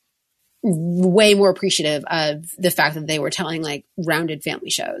way more appreciative of the fact that they were telling like rounded family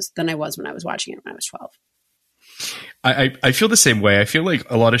shows than I was when I was watching it when I was 12. I feel the same way. I feel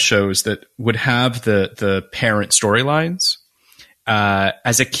like a lot of shows that would have the parent storylines,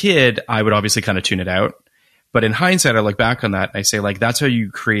 as a kid, I would obviously kind of tune it out. But in hindsight, I look back on that and I say, like, that's how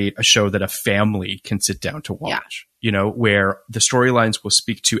you create a show that a family can sit down to watch, you know, where the storylines will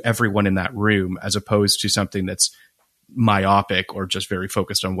speak to everyone in that room as opposed to something that's myopic or just very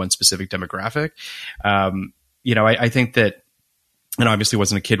focused on one specific demographic. You know, I think that, and obviously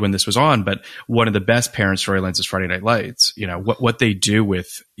wasn't a kid when this was on, but one of the best parent storylines is Friday Night Lights. You know, what they do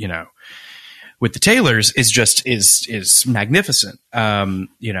with, you know, with the Taylors is magnificent.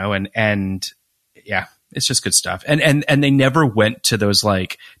 You know, and yeah, it's just good stuff. And they never went to those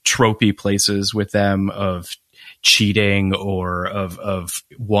like tropey places with them of cheating or of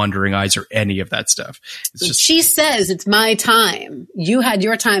wandering eyes or any of that stuff. It's just, she says it's my time. You had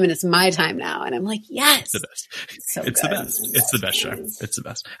your time and it's my time now. And I'm like, yes. It's the best. So it's good. The best. It's the best show. It's the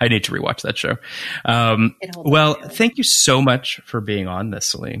best. I need to rewatch that show. Well, thank you so much for being on this,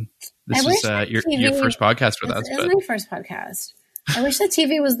 Celine. This is your first podcast with us. It's my first podcast. I wish that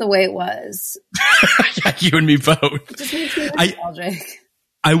TV was the way it was. Yeah, you and me both. It just makes me nostalgic.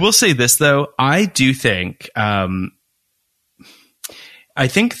 I will say this though. I do think, I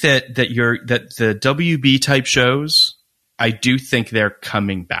think that the WB type shows, I do think they're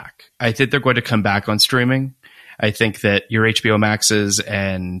coming back. I think they're going to come back on streaming. I think that your HBO Maxes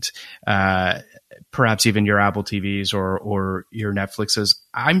and, perhaps even your Apple TVs or your Netflixes,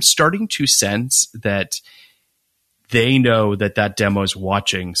 I'm starting to sense that they know that demo is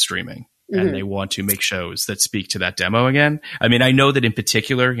watching streaming. And they want to make shows that speak to that demo again. I mean, I know that in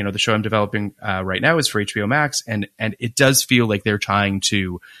particular, you know, the show I'm developing right now is for HBO Max, and it does feel like they're trying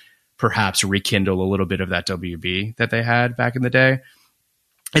to perhaps rekindle a little bit of that WB that they had back in the day.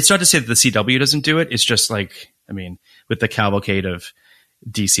 It's not to say that the CW doesn't do it. It's just like, I mean, with the cavalcade of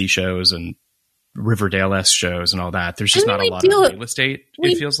DC shows and Riverdale-esque shows and all that, there's just not a lot of real estate,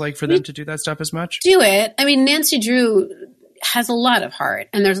 it feels like, for them to do that stuff as much. Do it. I mean, Nancy Drew has a lot of heart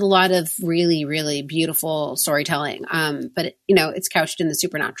and there's a lot of really, really beautiful storytelling. But you know, it's couched in the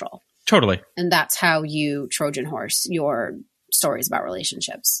supernatural. Totally. And that's how you Trojan horse your stories about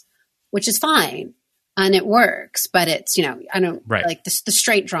relationships, which is fine. And it works, but it's, you know, I don't like the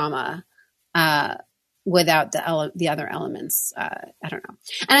straight drama, without the other elements. I don't know.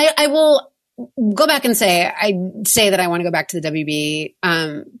 And I will go back and say that I want to go back to the WB.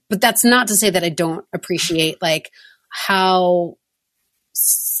 But that's not to say that I don't appreciate like how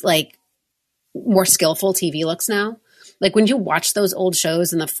like more skillful TV looks now. Like when you watch those old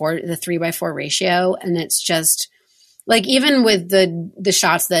shows in the 3:4 ratio, and it's just like, even with the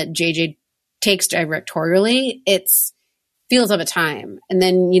shots that JJ takes directorially, it's feels of a time. And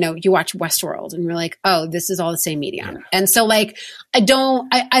then, you know, you watch Westworld and you're like, oh, this is all the same medium. Yeah. And so like,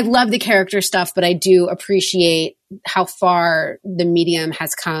 I love the character stuff, but I do appreciate how far the medium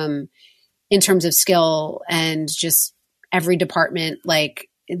has come in terms of skill and just every department, like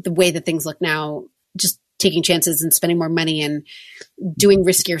the way that things look now, just taking chances and spending more money and doing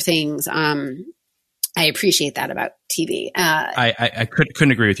riskier things. I appreciate that about TV. I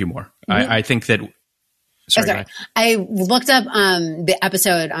couldn't agree with you more. Mm-hmm. I think that. Sorry. I looked up the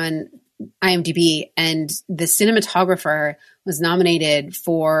episode on IMDb, and the cinematographer was nominated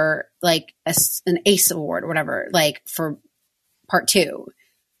for like an ACE award or whatever, like for part 2.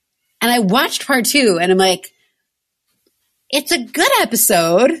 And I watched part 2 and I'm like, it's a good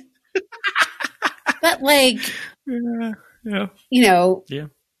episode, but like, you know,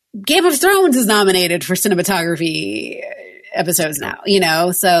 Game of Thrones is nominated for cinematography episodes now, you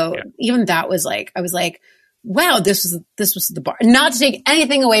know? So even that was like, I was like, wow, this was the bar. Not to take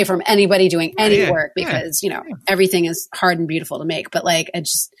anything away from anybody doing any work because, you know, everything is hard and beautiful to make, but like, it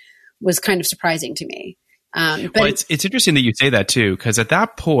just was kind of surprising to me. But well, it's interesting that you say that too, because at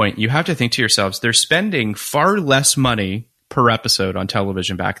that point you have to think to yourselves, they're spending far less money per episode on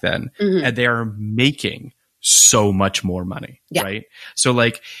television back then, and they are making so much more money, right? So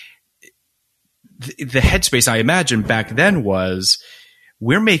like the headspace I imagine back then was,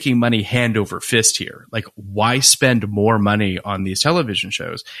 we're making money hand over fist here. Like, why spend more money on these television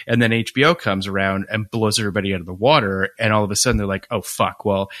shows? And then HBO comes around and blows everybody out of the water. And all of a sudden they're like, oh, fuck.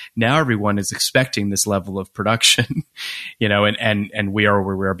 Well, now everyone is expecting this level of production, you know, and we are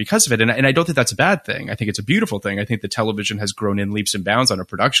where we are because of it. And I don't think that's a bad thing. I think it's a beautiful thing. I think the television has grown in leaps and bounds on a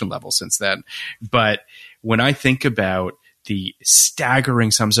production level since then. But when I think about the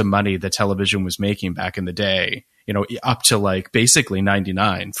staggering sums of money that television was making back in the day, you know, up to like basically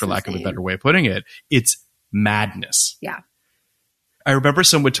 99, for lack of a better way of putting it, it's madness. Yeah. I remember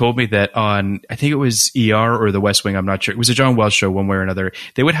someone told me that on, I think it was ER or The West Wing, I'm not sure. It was a John Welsh show one way or another.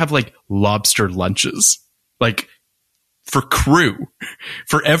 They would have like lobster lunches, like for crew,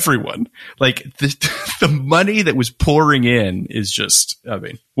 for everyone. Like the money that was pouring in is just, I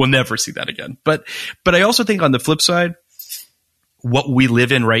mean, we'll never see that again. But I also think on the flip side, what we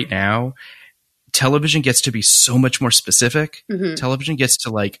live in right now, television gets to be so much more specific. Television gets to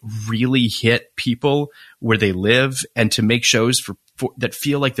like really hit people where they live and to make shows for that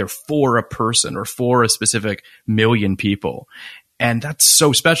feel like they're for a person or for a specific million people. And that's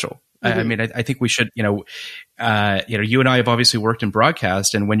so special. I mean, I think we should, you know, you and I have obviously worked in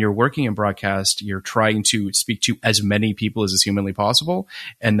broadcast, and when you're working in broadcast, you're trying to speak to as many people as is humanly possible.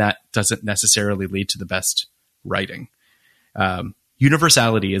 And that doesn't necessarily lead to the best writing.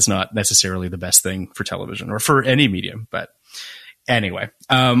 Universality is not necessarily the best thing for television or for any medium. But anyway,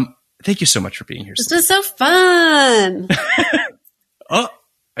 thank you so much for being here. This was so fun. Oh,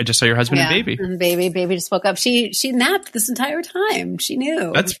 I just saw your husband and baby. And baby just woke up. She napped this entire time. She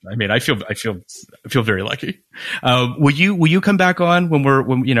knew. I feel very lucky. Will you come back on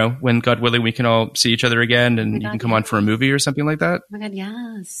when God willing we can all see each other again and you can come on for a movie or something like that? Oh my God,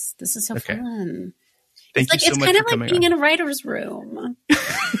 yes. This is so fun. Thank you so much for coming on. It's kind of like being in a writer's room.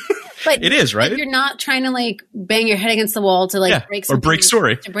 But it is, right? You're not trying to like bang your head against the wall to like break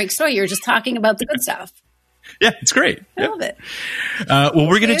story. To break story. You're just talking about the good stuff. Yeah, it's great. I love it. Well,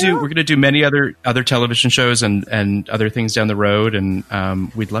 we're gonna do many other television shows and other things down the road, and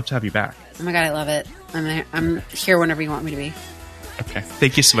we'd love to have you back. Oh my God, I love it. I'm here whenever you want me to be. Okay.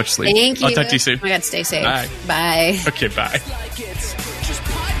 Thank you so much, Celine. Thank you. I'll talk to you soon. Oh my God, stay safe. Bye. Bye. Okay, bye. Just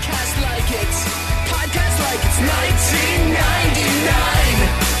podcast like it. Podcast like it's 1999.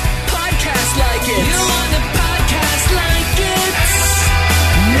 Podcast like it. You want a podcast like it's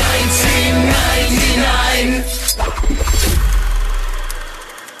 1999.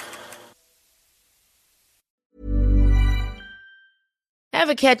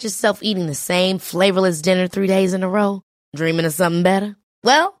 Ever catch yourself eating the same flavorless dinner 3 days in a row? Dreaming of something better?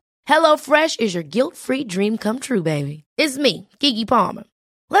 Well, HelloFresh is your guilt-free dream come true, baby. It's me, Keke Palmer.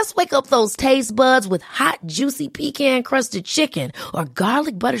 Let's wake up those taste buds with hot, juicy pecan-crusted chicken or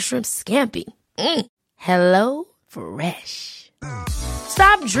garlic butter shrimp scampi. Hello Fresh.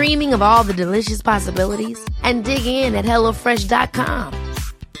 Stop dreaming of all the delicious possibilities and dig in at HelloFresh.com.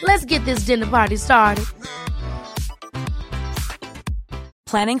 Let's get this dinner party started.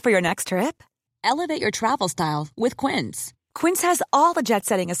 Planning for your next trip? Elevate your travel style with Quince. Quince has all the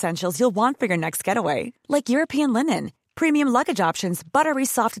jet-setting essentials you'll want for your next getaway, like European linen, premium luggage options, buttery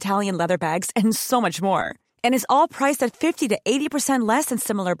soft Italian leather bags, and so much more. And is all priced at 50 to 80% less than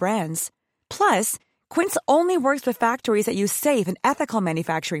similar brands. Plus, Quince only works with factories that use safe and ethical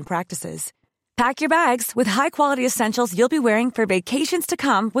manufacturing practices. Pack your bags with high-quality essentials you'll be wearing for vacations to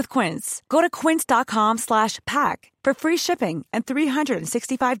come with Quince. Go to quince.com/pack for free shipping and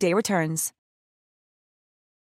 365-day returns.